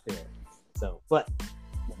out there. So, but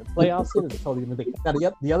the playoffs here is a totally different thing.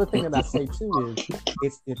 Now, the other thing that I say too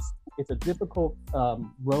is it's a difficult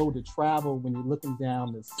road to travel when you're looking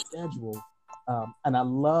down the schedule. And I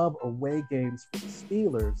love away games for the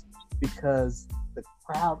Steelers because the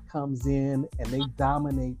crowd comes in and they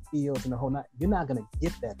dominate fields and the whole night. You're not going to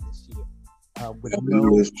get that this year with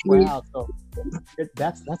no crowd. So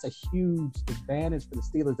that's a huge advantage for the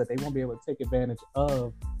Steelers that they won't be able to take advantage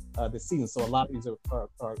of this season. So a lot of these are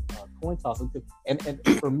coin tosses. And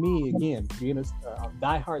for me, again, being a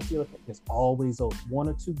diehard Steelers fan, there's always those one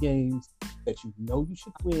or two games that you know you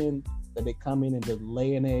should win that they come in and just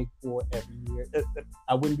lay an egg for every year.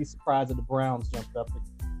 I wouldn't be surprised if the Browns jumped up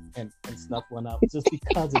and snuck one out just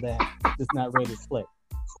because of that. Just not ready to play.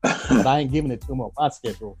 But I ain't giving it to them on my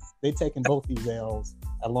schedule. They taking both these L's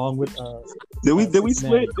along with. Did we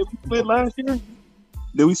split? Did we split last year?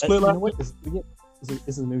 Did we split last year? This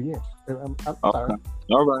is a new year. I'm sorry.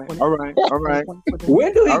 All right.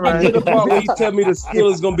 When do he get to the part where you tell me the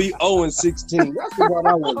Steelers gonna be 0-16? That's the one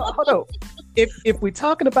I want. Hold on. If we're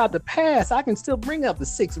talking about the past, I can still bring up the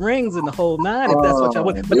 6 rings and the whole 9 if that's what y'all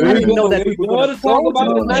want. But I didn't know that we were going to talk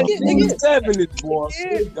about the 1970s, boy.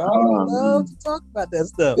 Yeah, I love to talk about that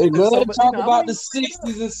stuff. They love to talk about the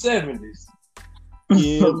 60s and 70s.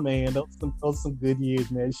 Yeah, man, those are some good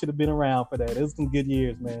years, man. You should have been around for that. It was some good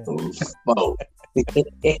years, man.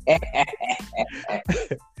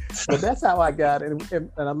 But that's how I got it.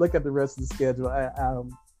 And I look at the rest of the schedule.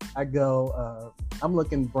 I go. I'm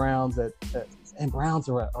looking Browns and Browns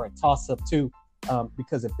are a toss up too,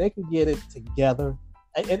 because if they can get it together,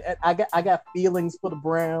 and I got feelings for the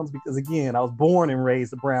Browns because again, I was born and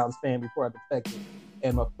raised a Browns fan before I defected,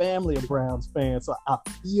 and my family are Browns fans, so I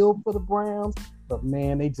feel for the Browns. But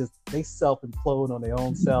man, they self-implode on their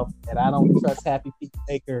own self, and I don't trust Happy Feet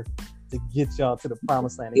Baker to get y'all to the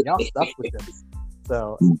promised land, and y'all stuck with them.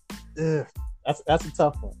 So that's a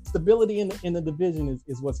tough one. Stability in the division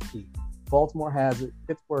is what's key. Baltimore has it,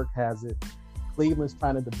 Pittsburgh has it, Cleveland's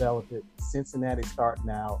trying to develop it, Cincinnati starting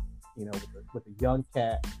out, with a young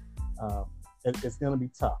cat. It's going to be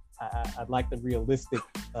tough. I'd like the realistic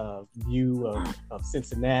view of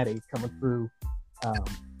Cincinnati coming through.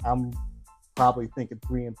 I'm probably thinking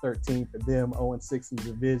 3-13 for them, 0-6 in the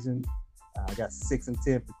division. I got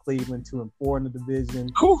 6-10 for Cleveland, 2-4 in the division.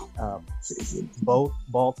 Both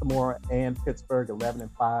Baltimore and Pittsburgh, 11-5,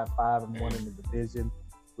 5-1 in the division.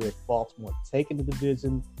 With Baltimore taking the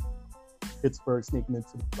division, Pittsburgh sneaking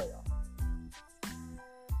into the playoff.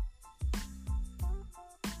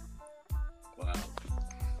 Wow.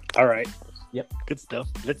 All right. Yep. Good stuff.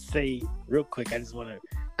 Let's say real quick. I just want to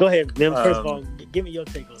go ahead, Nim. First of all, give me your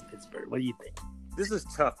take on Pittsburgh. What do you think? This is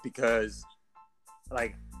tough because,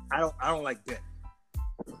 I don't like Ben.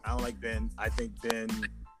 I don't like Ben. I think Ben.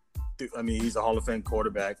 He's a Hall of Fame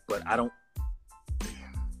quarterback, but I don't.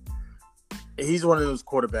 He's one of those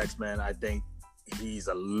quarterbacks, man. I think he's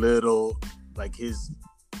a little his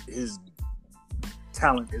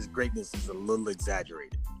talent, his greatness is a little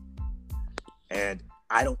exaggerated, and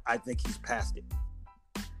I think he's past it.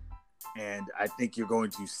 And I think you're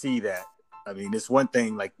going to see that. It's one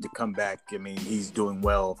thing to come back. He's doing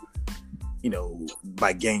well,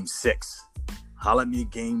 by game 6. Holla at me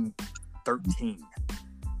game 13.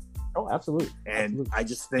 Oh, absolutely. And absolutely. I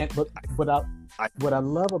just think, what I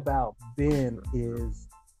love about Ben is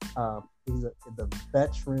he's the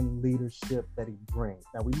veteran leadership that he brings.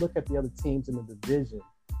 Now we look at the other teams in the division;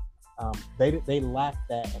 they lack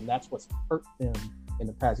that, and that's what's hurt them in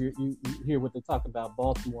the past. You hear what they talk about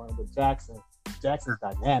Baltimore and with Jackson. Jackson's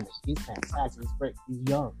dynamic. He's fantastic. He's great. He's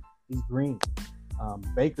young. He's green.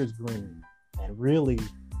 Baker's green, and really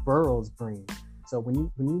Burrow's green. So when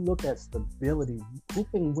you look at stability, who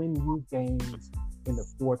can win you games in the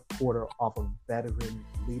fourth quarter off of veteran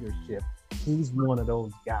leadership? He's one of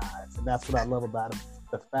those guys, and that's what I love about him.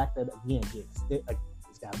 The fact that again he's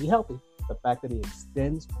got to be healthy. The fact that he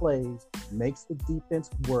extends plays, makes the defense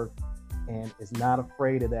work, and is not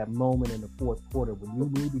afraid of that moment in the fourth quarter when you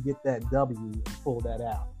need to get that W and pull that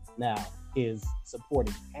out. Now, his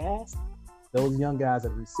supporting cast, those young guys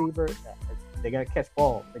at receiver, they got to catch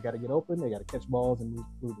balls. They got to get open. They got to catch balls and move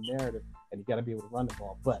the narrative, and you got to be able to run the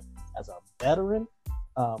ball. But as a veteran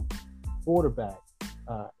quarterback,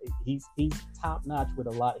 he's top notch with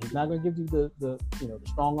a lot. He's not going to give you the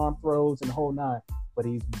strong arm throws and the whole nine, but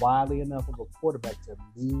he's wily enough of a quarterback to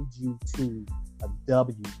lead you to a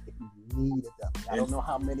W if you need a W. I don't know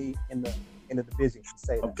how many in the division can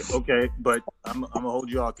say that. Okay, but I'm gonna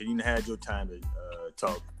hold you off because you had your time to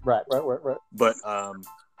talk. Right. But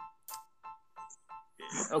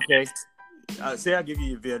okay, say I give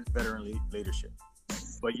you your veteran leadership,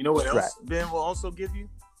 but you know what else Ben will also give you?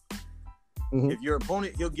 Mhm. If your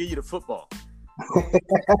opponent, he'll give you the football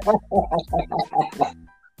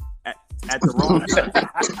at the wrong time.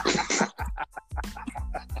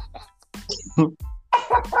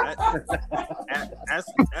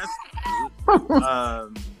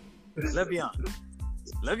 That's Le'Veon.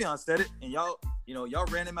 Le'Veon said it, and y'all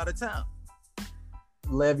ran him out of town.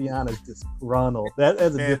 Le'Veon is disgruntled. That's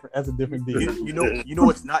a different deal. You know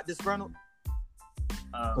what's not disgruntled?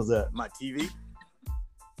 What's that? My TV.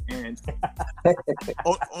 And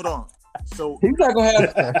hold on. So he's not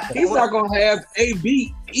gonna have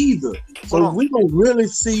AB either. So we don't really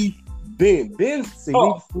see Ben. Ben's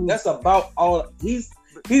tough. That's about all. He's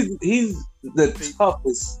the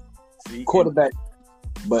toughest quarterback.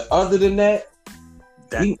 But other than that,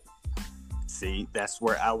 that's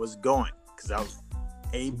where I was going, because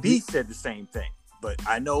AB said the same thing, but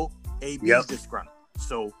I know AB is disgruntled.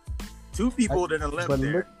 So two people that are left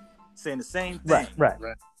there saying the same thing. Right.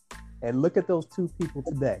 And look at those two people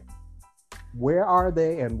today. Where are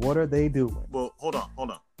they and what are they doing? Well, hold on.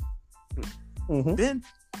 Mm-hmm. Ben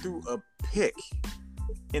threw a pick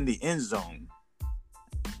in the end zone.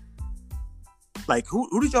 Like who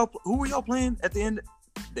were y'all playing at the end?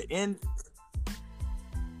 The end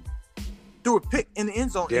threw a pick in the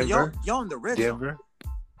end zone. Denver. And y'all in the red Denver. zone.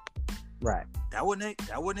 Right. That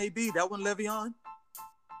wasn't AB. That wasn't Le'Veon.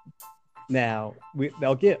 Now we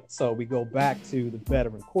go back to the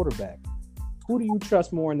veteran quarterback. Who do you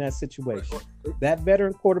trust more in that situation? That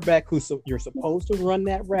veteran quarterback you're supposed to run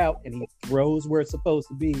that route and he throws where it's supposed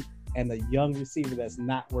to be, and the young receiver that's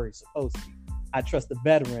not where he's supposed to be. I trust the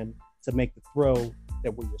veteran to make the throw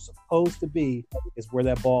that where you're supposed to be is where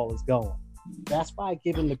that ball is going. That's why I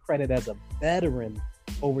give him the credit as a veteran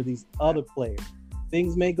over these other players.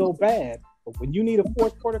 Things may go bad, but when you need a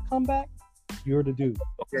fourth quarter comeback, you're the dude.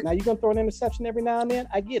 Okay. Now you're gonna throw an interception every now and then.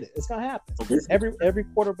 I get it. It's gonna happen. Okay. Every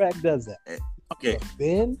quarterback does that. Okay. But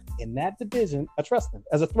Ben in that division, I trust him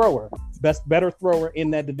as a thrower. Better thrower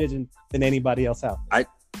in that division than anybody else out there.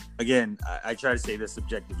 I try to say this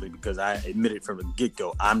subjectively because I admitted from the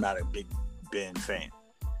get-go I'm not a big Ben fan.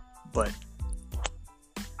 But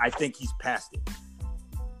I think he's past it.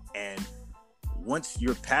 And once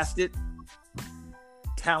you're past it,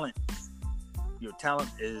 your talent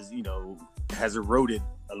is, has eroded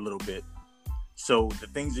a little bit. So the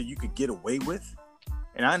things that you could get away with,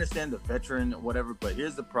 and I understand the veteran, whatever, but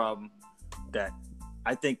here's the problem that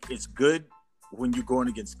I think it's good when you're going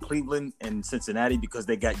against Cleveland and Cincinnati because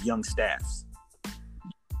they got young staffs.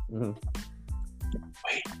 Mm-hmm.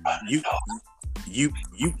 You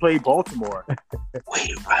play Baltimore.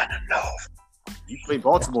 You play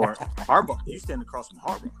Baltimore. Harbaugh. You stand across from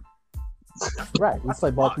Harbaugh. Right. We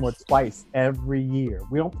play Baltimore twice every year.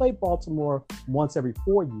 We don't play Baltimore once every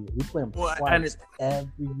 4 years. We play them twice every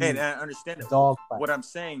year. And I understand it. What I'm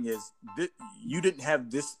saying is you didn't have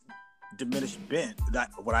this diminished Ben. That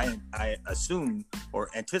what I assume or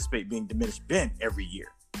anticipate being diminished Ben every year.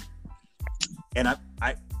 And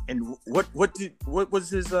what was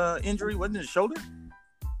his injury? Wasn't it his shoulder?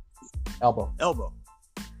 Elbow.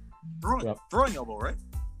 Throwing elbow, right?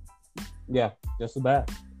 Yeah, just as bad.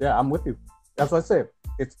 Yeah, I'm with you. That's what I said.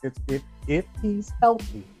 It's if he's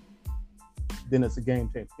healthy, then it's a game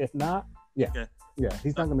changer. If not, he's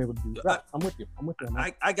not gonna be able to do that. I'm with you.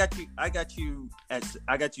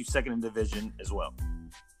 I got you second in division as well.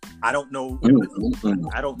 I don't know.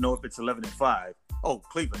 I don't know if it's 11-5. Oh,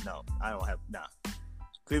 Cleveland, no, I don't have. Nah,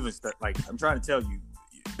 Cleveland's I'm trying to tell you,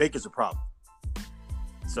 Baker's a problem.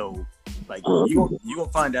 So, you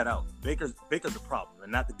gonna find that out. Baker's a problem,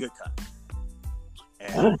 and not the good kind.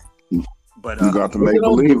 But you got to make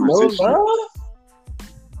believers.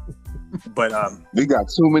 But we got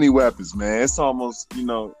too many weapons, man. It's almost you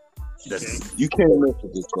can't miss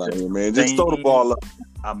with this right here, man. Just throw the ball up.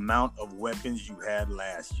 Amount of weapons you had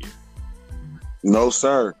last year. No,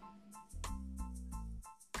 sir.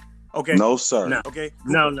 Okay. No, sir. No. Okay.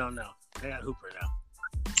 No. They got Hooper now.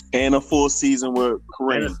 And a full season with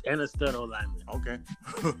Kareem. And a stud old lineman. Okay.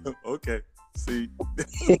 Okay. See.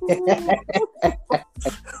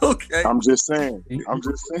 Okay. I'm just saying. You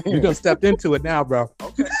done stepped into it now, bro.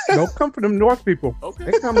 Okay. Don't come for them North people. Okay.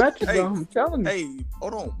 They come at you, bro. I'm telling you. Hey,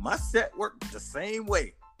 hold on. My set worked the same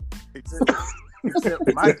way. Except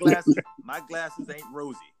my glasses ain't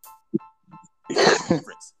rosy. It's a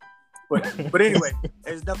difference. But anyway,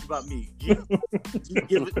 it's enough about me. Give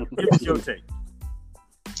it your take.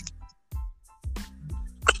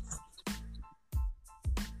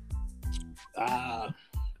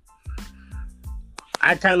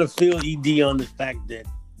 I kind of feel ED on the fact that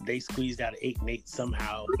they squeezed out 8-8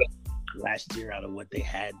 somehow last year out of what they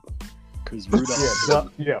had. Because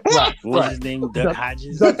Rudolph, right. what was his name? Duck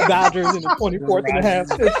Hodges, Duck Dodgers in the 24th and a half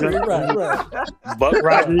century, right. Buck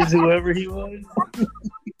Rogers, whoever he was,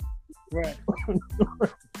 right.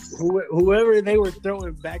 Whoever they were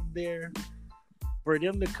throwing back there, for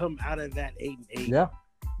them to come out of that 8-8,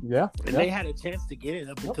 and they had a chance to get it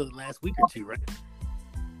up until the last week or two, right?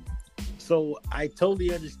 So I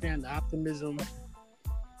totally understand the optimism.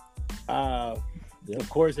 Of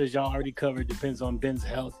course, as y'all already covered, depends on Ben's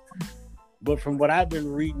health. But from what I've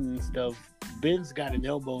been reading and stuff, Ben's got an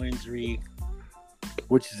elbow injury,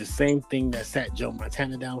 which is the same thing that sat Joe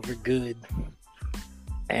Montana down for good.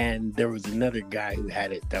 And there was another guy who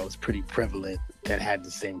had it that was pretty prevalent that had the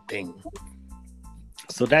same thing.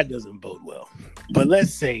 So that doesn't bode well. But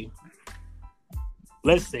let's say,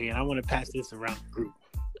 and I want to pass this around the group.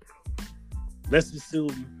 Let's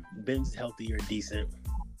assume Ben's healthy or decent.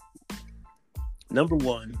 Number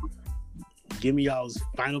one, give me y'all's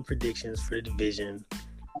final predictions for the division.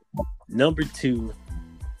 Number two,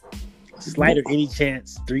 slight or any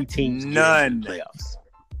chance 3 teams None. get in the playoffs.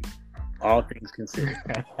 All things considered.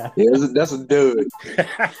 That's a dud.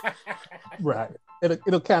 Right.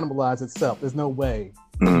 It'll cannibalize itself. There's no way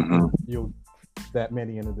you'll that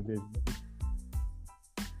many in the division.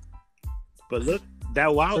 But look,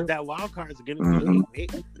 that wild card is going to be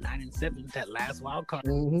 8-9-7. That last wild card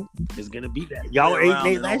is going to be that. Y'all were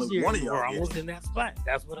 8-8 last year. We're almost in that spot.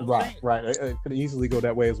 That's what I'm saying. Right. It could easily go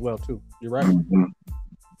that way as well too. You're right.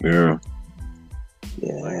 Yeah.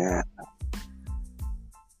 Yeah.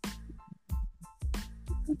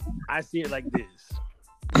 I see it like this.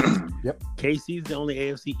 Yep. KC's the only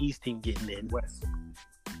AFC East team getting in. West.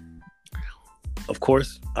 Of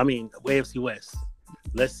course. I mean, AFC West.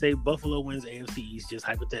 Let's say Buffalo wins AFC East, just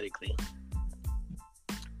hypothetically.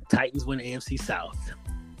 Titans win AFC South.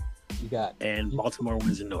 And Baltimore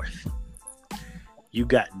wins the North. You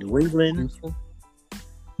got New England. Houston.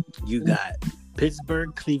 You got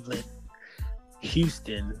Pittsburgh, Cleveland,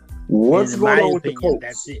 Houston. What's going on with the Colts?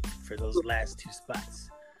 That's it for those last 2 spots.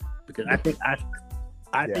 Because I think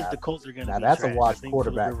the Colts are going to be that's trash. a washed I think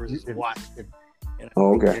quarterback. Phillip Rivers is washed. And I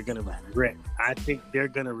think they're going to regret. I think they're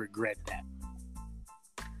going to regret that.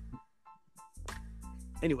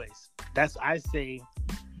 Anyways, I say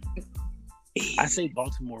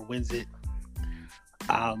Baltimore wins it.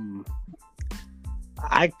 I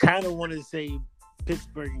kind of want to say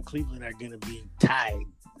Pittsburgh and Cleveland are going to be tied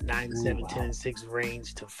 9-7, 10-6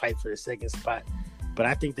 range to fight for the second spot. But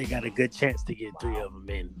I think they got a good chance to get 3 of them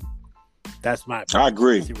in. That's my opinion. I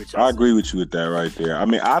agree. I agree with you with that right there. I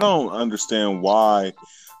mean, I don't understand why. I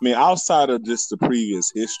mean, outside of just the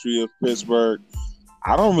previous history of Pittsburgh,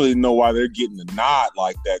 I don't really know why they're getting the nod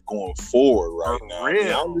like that going forward right now. I mean,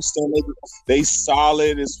 I understand they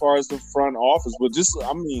solid as far as the front office, but just,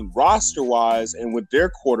 I mean, roster-wise and with their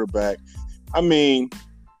quarterback, I mean,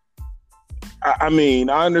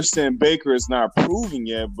 I understand Baker is not proving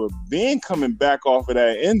yet, but Ben coming back off of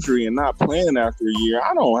that injury and not playing after a year,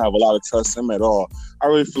 I don't have a lot of trust in him at all. I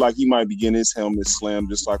really feel like he might be getting his helmet slammed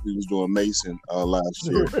just like we was doing Mason last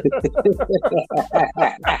year.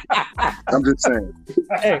 I'm just saying.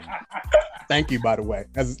 Hey, thank you, by the way.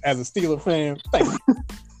 As a Steeler fan, thank you.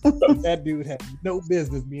 That dude had no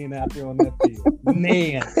business being out there on that field.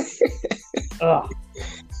 Man.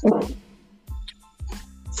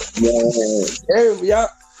 Yeah,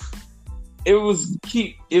 it was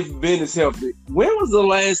key if Ben is healthy. When was the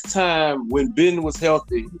last time when Ben was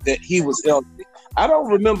healthy that he was healthy? I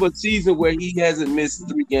don't remember a season where he hasn't missed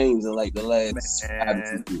 3 games in like the last 5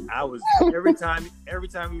 years. I was every time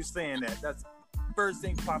he was saying that, that's the first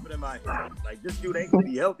thing popping in my head. Like, this dude ain't gonna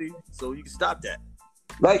be healthy, so you can stop that.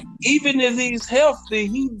 Like, even if he's healthy,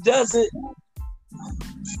 he doesn't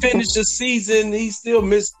finish the season. He still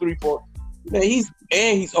missed 3-4. Man, he's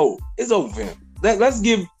old. It's over for him. Let's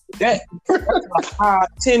give that high.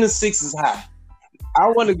 10-6 is high. I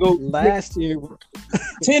want to go last year.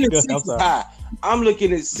 10-6 is high. I'm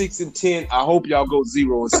looking at 6-10. I hope y'all go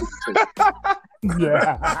 0-6.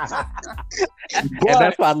 Yeah. And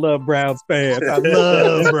that's why I love Browns fans. I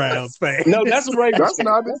love Browns fans. No, that's the Ravens.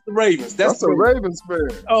 That's the Ravens. That's the Ravens fan.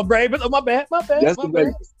 Oh, Ravens. Oh, my bad. That's the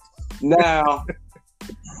Ravens. Now,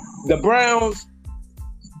 the Browns,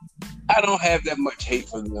 I don't have that much hate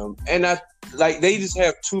for them. And they just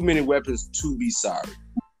have too many weapons to be sorry.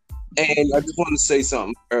 And I just want to say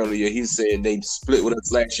something earlier. He said they split with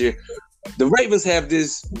us last year. The Ravens have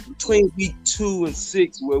this between week 2 and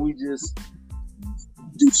 6 where we just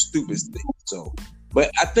do stupid things. So, but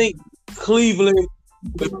I think Cleveland,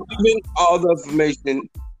 all the information,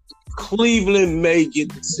 Cleveland may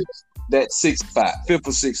get that 6 spot, 5th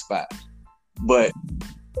or 6th spot. But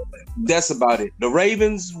That's about it. The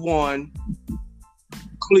Ravens won.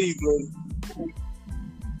 Cleveland,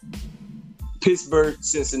 Pittsburgh,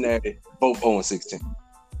 Cincinnati, both 0-16.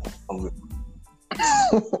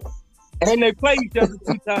 And they play each other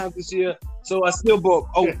 2 times this year, so I still both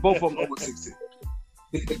of them 0-16.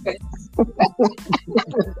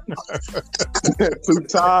 2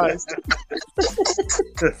 ties.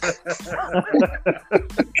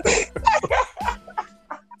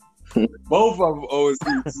 Both of them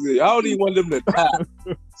 0-16. I don't even want them to tie.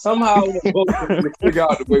 Somehow I want both of them to figure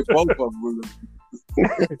out the way both of them will.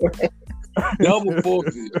 Double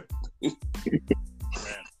forfeit.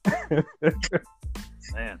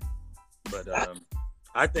 Man. But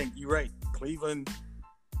I think you're right. Cleveland,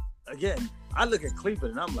 again, I look at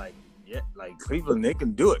Cleveland and I'm like, yeah, like Cleveland, they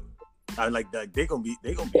can do it. I like that they're gonna be,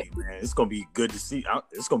 man. It's gonna be good to see.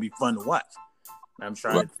 It's gonna be fun to watch. And I'm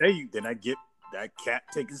trying to tell you, then I get that cat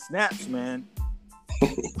taking snaps, man.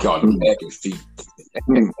 Got him happy feet.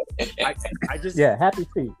 I just happy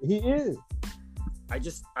feet. He is. I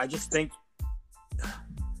just think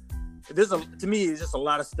to me, it's just a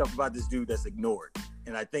lot of stuff about this dude that's ignored.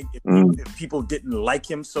 And I think if people didn't like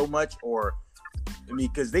him so much,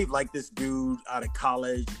 because they've liked this dude out of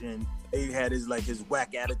college and they had his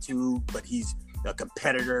whack attitude, but he's a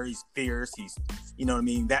competitor, he's fierce, he's, you know what I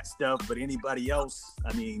mean, that stuff. But anybody else,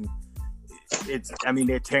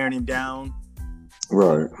 they're tearing him down.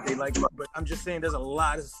 Right. They like him, but I'm just saying there's a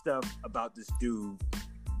lot of stuff about this dude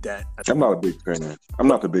that I'm not a big fan. I'm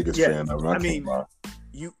not the biggest fan of him.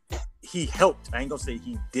 He helped. I ain't gonna say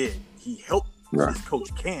he did. He helped his coach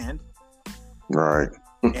Canned. Right.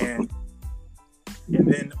 And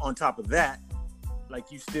then on top of that,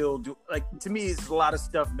 you still do, to me, it's a lot of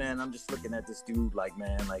stuff, man. I'm just looking at this dude,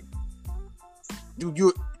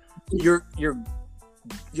 dude,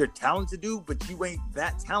 you're talented, dude, but you ain't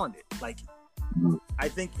that talented. I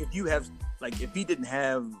think if you have, if he didn't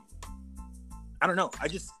have, I don't know.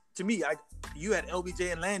 You had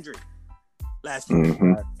LBJ and Landry last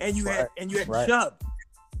year, and you had Chubb,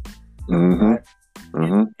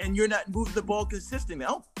 and you're not moving the ball consistently.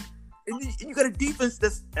 And you got a defense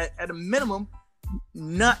that's at a minimum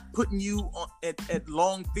not putting you at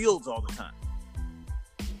long fields all the time.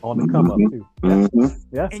 On the come up too.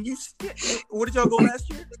 Yeah. And where did y'all go last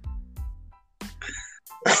year?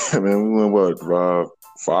 Man, we went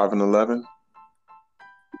 5-11.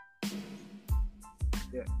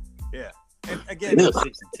 Yeah. And again,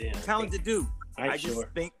 talented dude. I just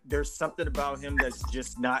think there's something about him that's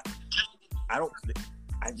just not. I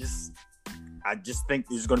just think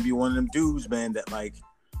there's going to be one of them dudes, man, that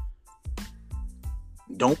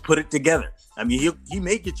don't put it together. I mean, he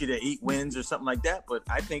may get you to 8 wins or something like that, but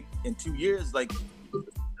I think in 2 years,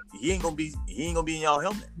 he ain't gonna be in y'all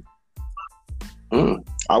helmet.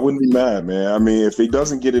 I wouldn't be mad, man. I mean, if he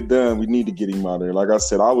doesn't get it done, we need to get him out there. Like I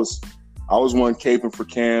said, I was one caping for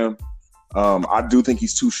Cam. I do think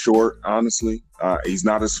he's too short, honestly. He's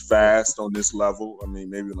not as fast on this level. I mean,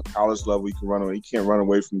 maybe on the college level he can run away. He can't run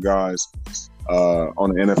away from guys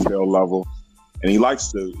on the NFL level. And he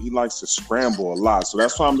likes to scramble a lot. So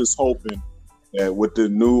that's why I'm just hoping that with the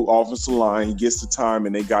new offensive line, he gets the time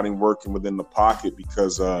and they got him working within the pocket,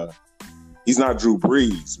 because he's not Drew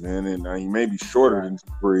Brees, man. And he may be shorter than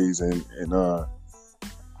Drew Brees. And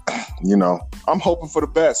I'm hoping for the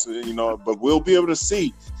best, but we'll be able to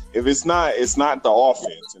see. If it's not the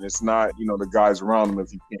offense, and it's not, the guys around him if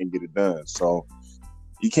he can't get it done. So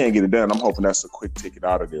he can't get it done. I'm hoping that's a quick ticket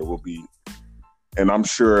out of there. And I'm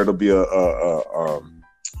sure it'll be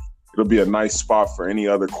a nice spot for any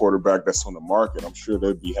other quarterback that's on the market. I'm sure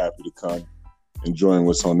they'd be happy to come and join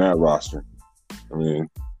what's on that roster. I mean,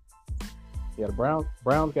 yeah, the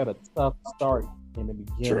Browns got a tough start in the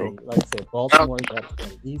beginning. True. Like I said, Baltimore got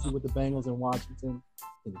easy with the Bengals in Washington.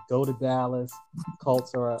 And go to Dallas.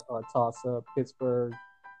 Colts are a toss-up. Pittsburgh.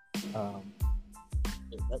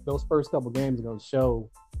 Those first couple games are going to show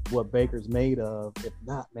what Baker's made of. If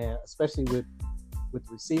not, man, especially with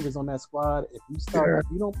receivers on that squad, if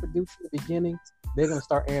you don't produce in the beginning, they're going to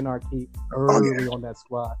start anarchy early on that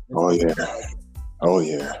squad.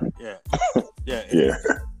 Yeah.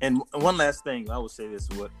 And one last thing, I will say this: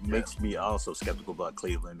 what makes me also skeptical about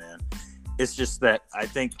Cleveland, man, it's just that I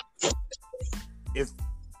think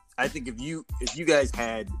if you guys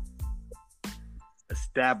had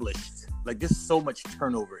established, there's so much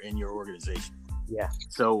turnover in your organization. Yeah.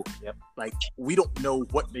 So, we don't know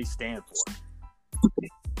what they stand for.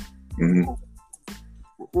 Mm-hmm.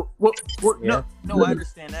 No, I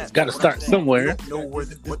understand that. It's got to start somewhere. You don't know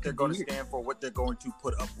what they're going to stand for, what they're going to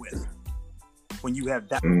put up with when you have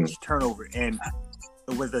that much turnover, and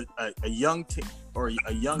with a young team or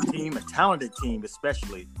a young team, a talented team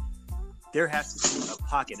especially, there has to be a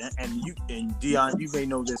pocket, and Dion, you may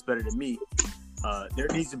know this better than me. There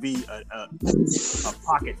needs to be a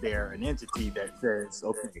pocket there, an entity that says,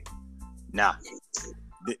 okay, nah,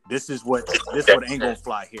 this is what ain't gonna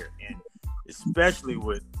fly here, and especially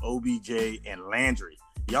with OBJ and Landry.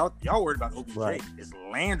 Y'all worried about OBJ. Right. It's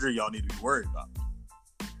Landry y'all need to be worried about.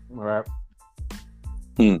 Right.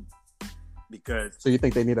 Because so you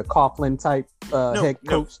think they need a Coughlin type head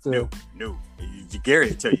coach? No. Gary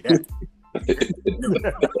will tell you that.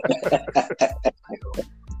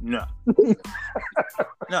 No.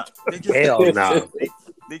 They just, hell no.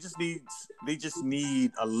 They just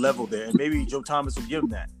need a level there, and maybe Joe Thomas will give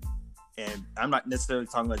them that. And I'm not necessarily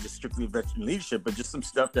talking about just strictly veteran leadership, but just some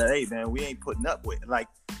stuff that, hey man, we ain't putting up with. Like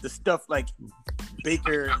the stuff like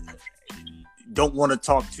Baker don't want to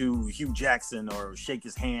talk to Hugh Jackson or shake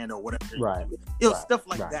his hand or whatever. Right. Stuff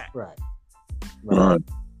like that. Right.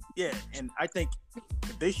 Yeah, and I think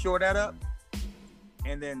if they shore that up,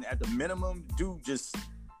 and then at the minimum, dude just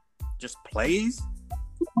plays,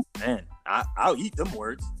 man, I'll eat them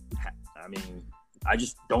words. I mean, I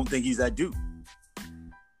just don't think he's that dude.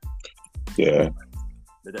 Yeah.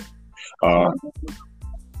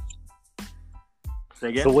 Say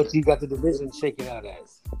again? So what you got the division shaking out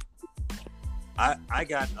as? I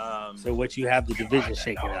got so what you have the division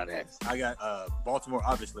shaking out as? I got Baltimore,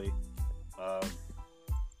 obviously.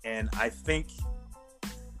 And I think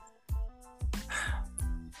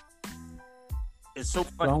it's so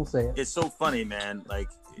funny. Don't say it. It's so funny, man. Like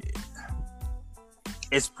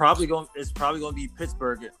it's probably going to be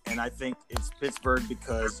Pittsburgh, and I think it's Pittsburgh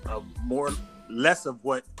because of less of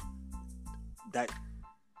what that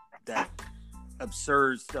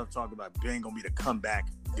absurd stuff talking about Ben gonna be the comeback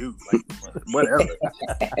dude, like whatever.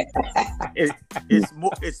 It's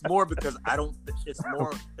more because it's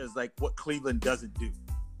more as like what Cleveland doesn't do.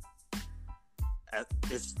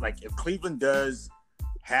 It's like if Cleveland does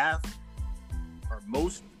half or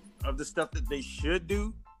most of the stuff that they should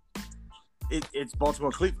do, it's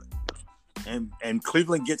Baltimore, Cleveland, and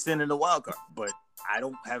Cleveland gets in the wild card. But I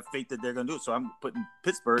don't have faith that they're going to do it, so I'm putting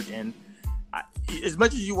Pittsburgh. And as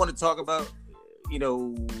much as you want to talk about,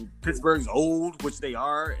 Pittsburgh's old, which they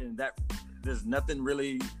are, and that there's nothing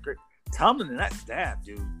really great. Tomlin and that staff,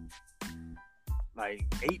 dude, like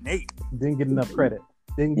 8-8, didn't get enough credit.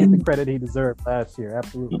 Didn't get the credit he deserved last year.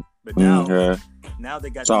 Absolutely. But now they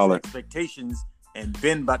got these expectations, and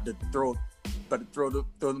Ben about to throw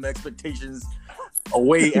them expectations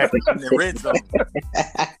away in the red zone.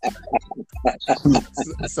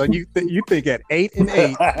 So you think at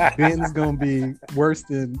 8-8, Ben's gonna be worse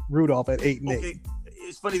than Rudolph at 8-8? Okay.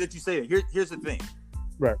 It's funny that you say it. Here's the thing.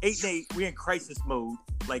 Right. 8-8, we're in crisis mode.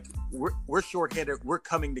 Like we're shorthanded. We're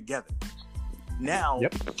coming together. Now,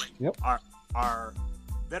 Yep. Our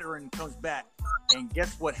veteran comes back, and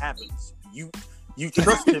guess what happens? You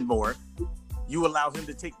trust him more. You allow him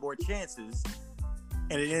to take more chances,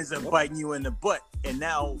 and it ends up biting you in the butt. And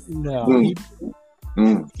now,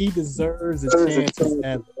 he deserves a chance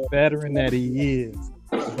as the veteran that he is.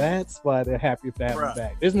 That's why they're happy to have him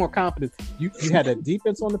back. There's more confidence. You had a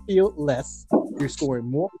defense on the field less. You're scoring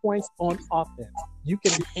more points on offense. You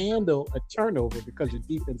can handle a turnover because your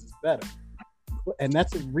defense is better. And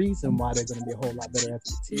that's the reason why they're going to be a whole lot better as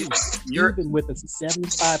a team. Even with a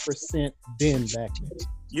 75% Ben back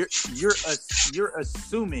there. You're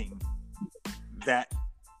assuming that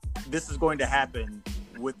this is going to happen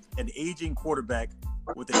with an aging quarterback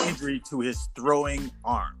with an injury to his throwing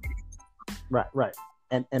arm. Right.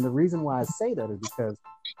 And the reason why I say that is because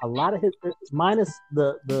a lot of his, minus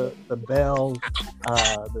the Bell,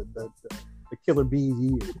 the Killer Bees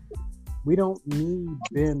years, we don't need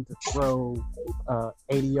Ben to throw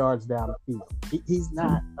 80 yards down the field. He's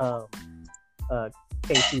not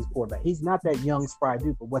KC's quarterback. He's not that young, spry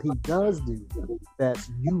dude. But what he does do that's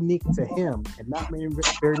unique to him, and not very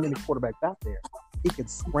many quarterbacks out there, he can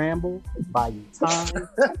scramble, buy you time,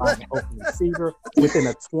 buy an open receiver within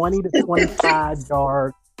a 20 to 25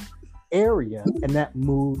 yard area, and that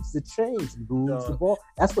moves the chains, moves the ball.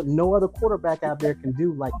 That's what no other quarterback out there can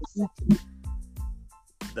do like he can.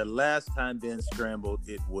 The last time Ben scrambled,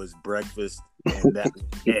 it was breakfast and that was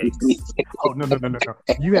eggs. Oh, no.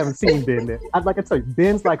 You haven't seen Ben there. Like I tell you,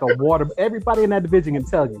 Ben's like a water. Everybody in that division can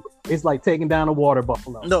tell you. It's like taking down a water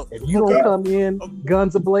buffalo. No. If you don't come in,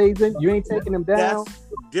 guns are blazing, you ain't taking him down. That's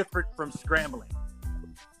different from scrambling.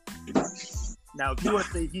 Now, if you want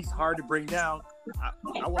to say he's hard to bring down, I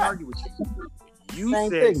won't argue with you. You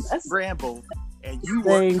said scramble, and you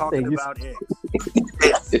weren't talking about eggs.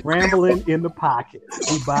 Scrambling in the pocket.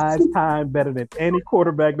 He buys time better than any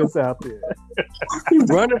quarterback that's out there. He's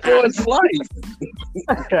running for his life.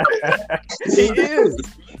 He is.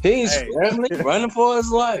 He ain't scrambling, running for his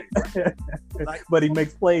life. But he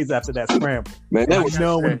makes plays after that scramble. Man, that was,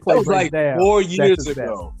 when the that play was breaks like down, 4 that's years his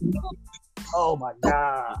ago. Oh my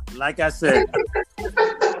God. Like I said,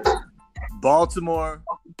 Baltimore,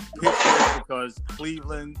 Pittsburgh, because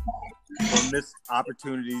Cleveland will miss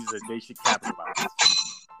opportunities that they should capitalize.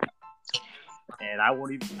 And I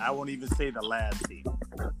won't even say the last team.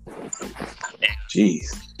 Jeez.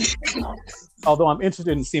 Although I'm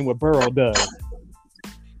interested in seeing what Burrow does.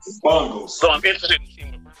 Bungles. So I'm interested in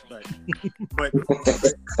seeing But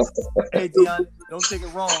hey, Dion, don't take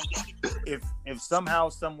it wrong. If somehow,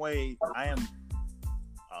 some way, I am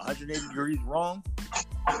 180 degrees wrong,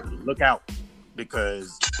 look out,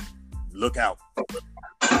 because look out.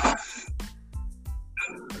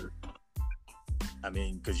 I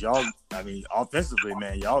mean, because y'all, offensively,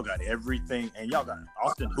 man, y'all got everything, and y'all got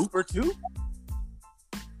Austin Hooper too.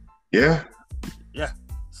 Yeah. Yeah,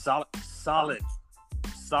 solid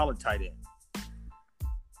tight end.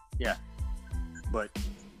 Yeah, but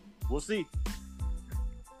we'll see.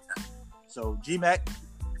 So, G-Mac,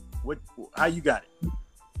 how you got it?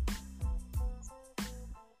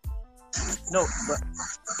 No, but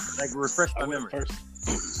like refresh my memory. First.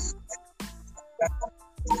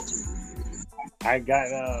 I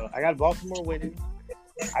got Baltimore winning.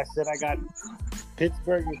 I said I got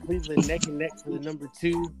Pittsburgh and Cleveland neck and neck for the number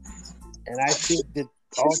 2, and I think that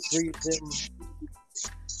all 3 of them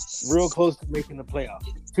real close to making the playoffs.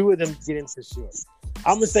 2 of them get in for sure.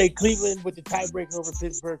 I'm gonna say Cleveland with the tiebreaker over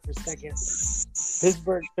Pittsburgh for second.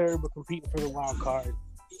 Pittsburgh third, but competing for the wild card.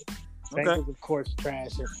 Bengals, of course,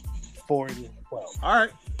 trash at 4 and 12. All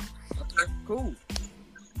right, cool.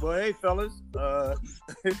 Well, hey, fellas,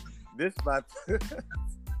 this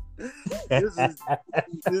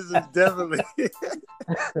is definitely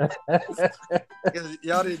because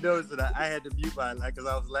y'all didn't notice that I had to mute my because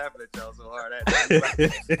I was laughing at y'all so hard. I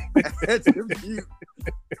had to mute.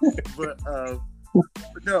 But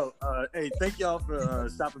no, hey, thank y'all for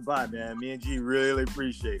stopping by, man. Me and G really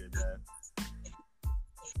appreciate it, man.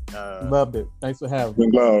 Loved it. Thanks for having me.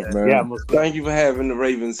 Good love, man. Yeah, thank you for having the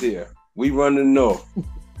Ravens here. We run the North.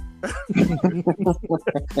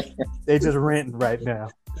 They just renting right now.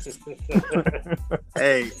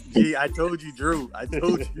 Hey, G, I told you, Drew. I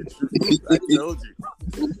told you.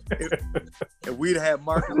 If we'd had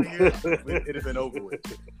Marcus here, it'd have been over with.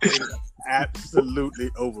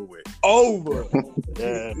 Absolutely over with. Over.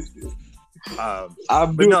 Yeah. I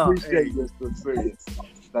do appreciate your sincerity.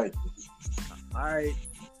 Thank you. All right,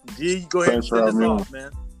 G, go ahead and send us off,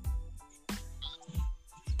 man.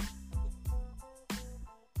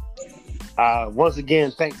 Once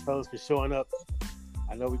again, thanks, fellas, for showing up.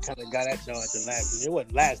 I know we kind of got at y'all at the last minute. It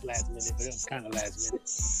wasn't last minute, but it was kind of last minute.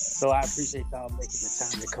 So I appreciate y'all making the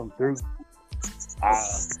time to come through.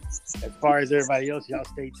 As far as everybody else, y'all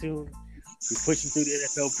stay tuned. We're pushing through the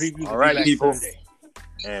NFL previews. All right, people. Sunday.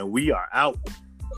 And we are out.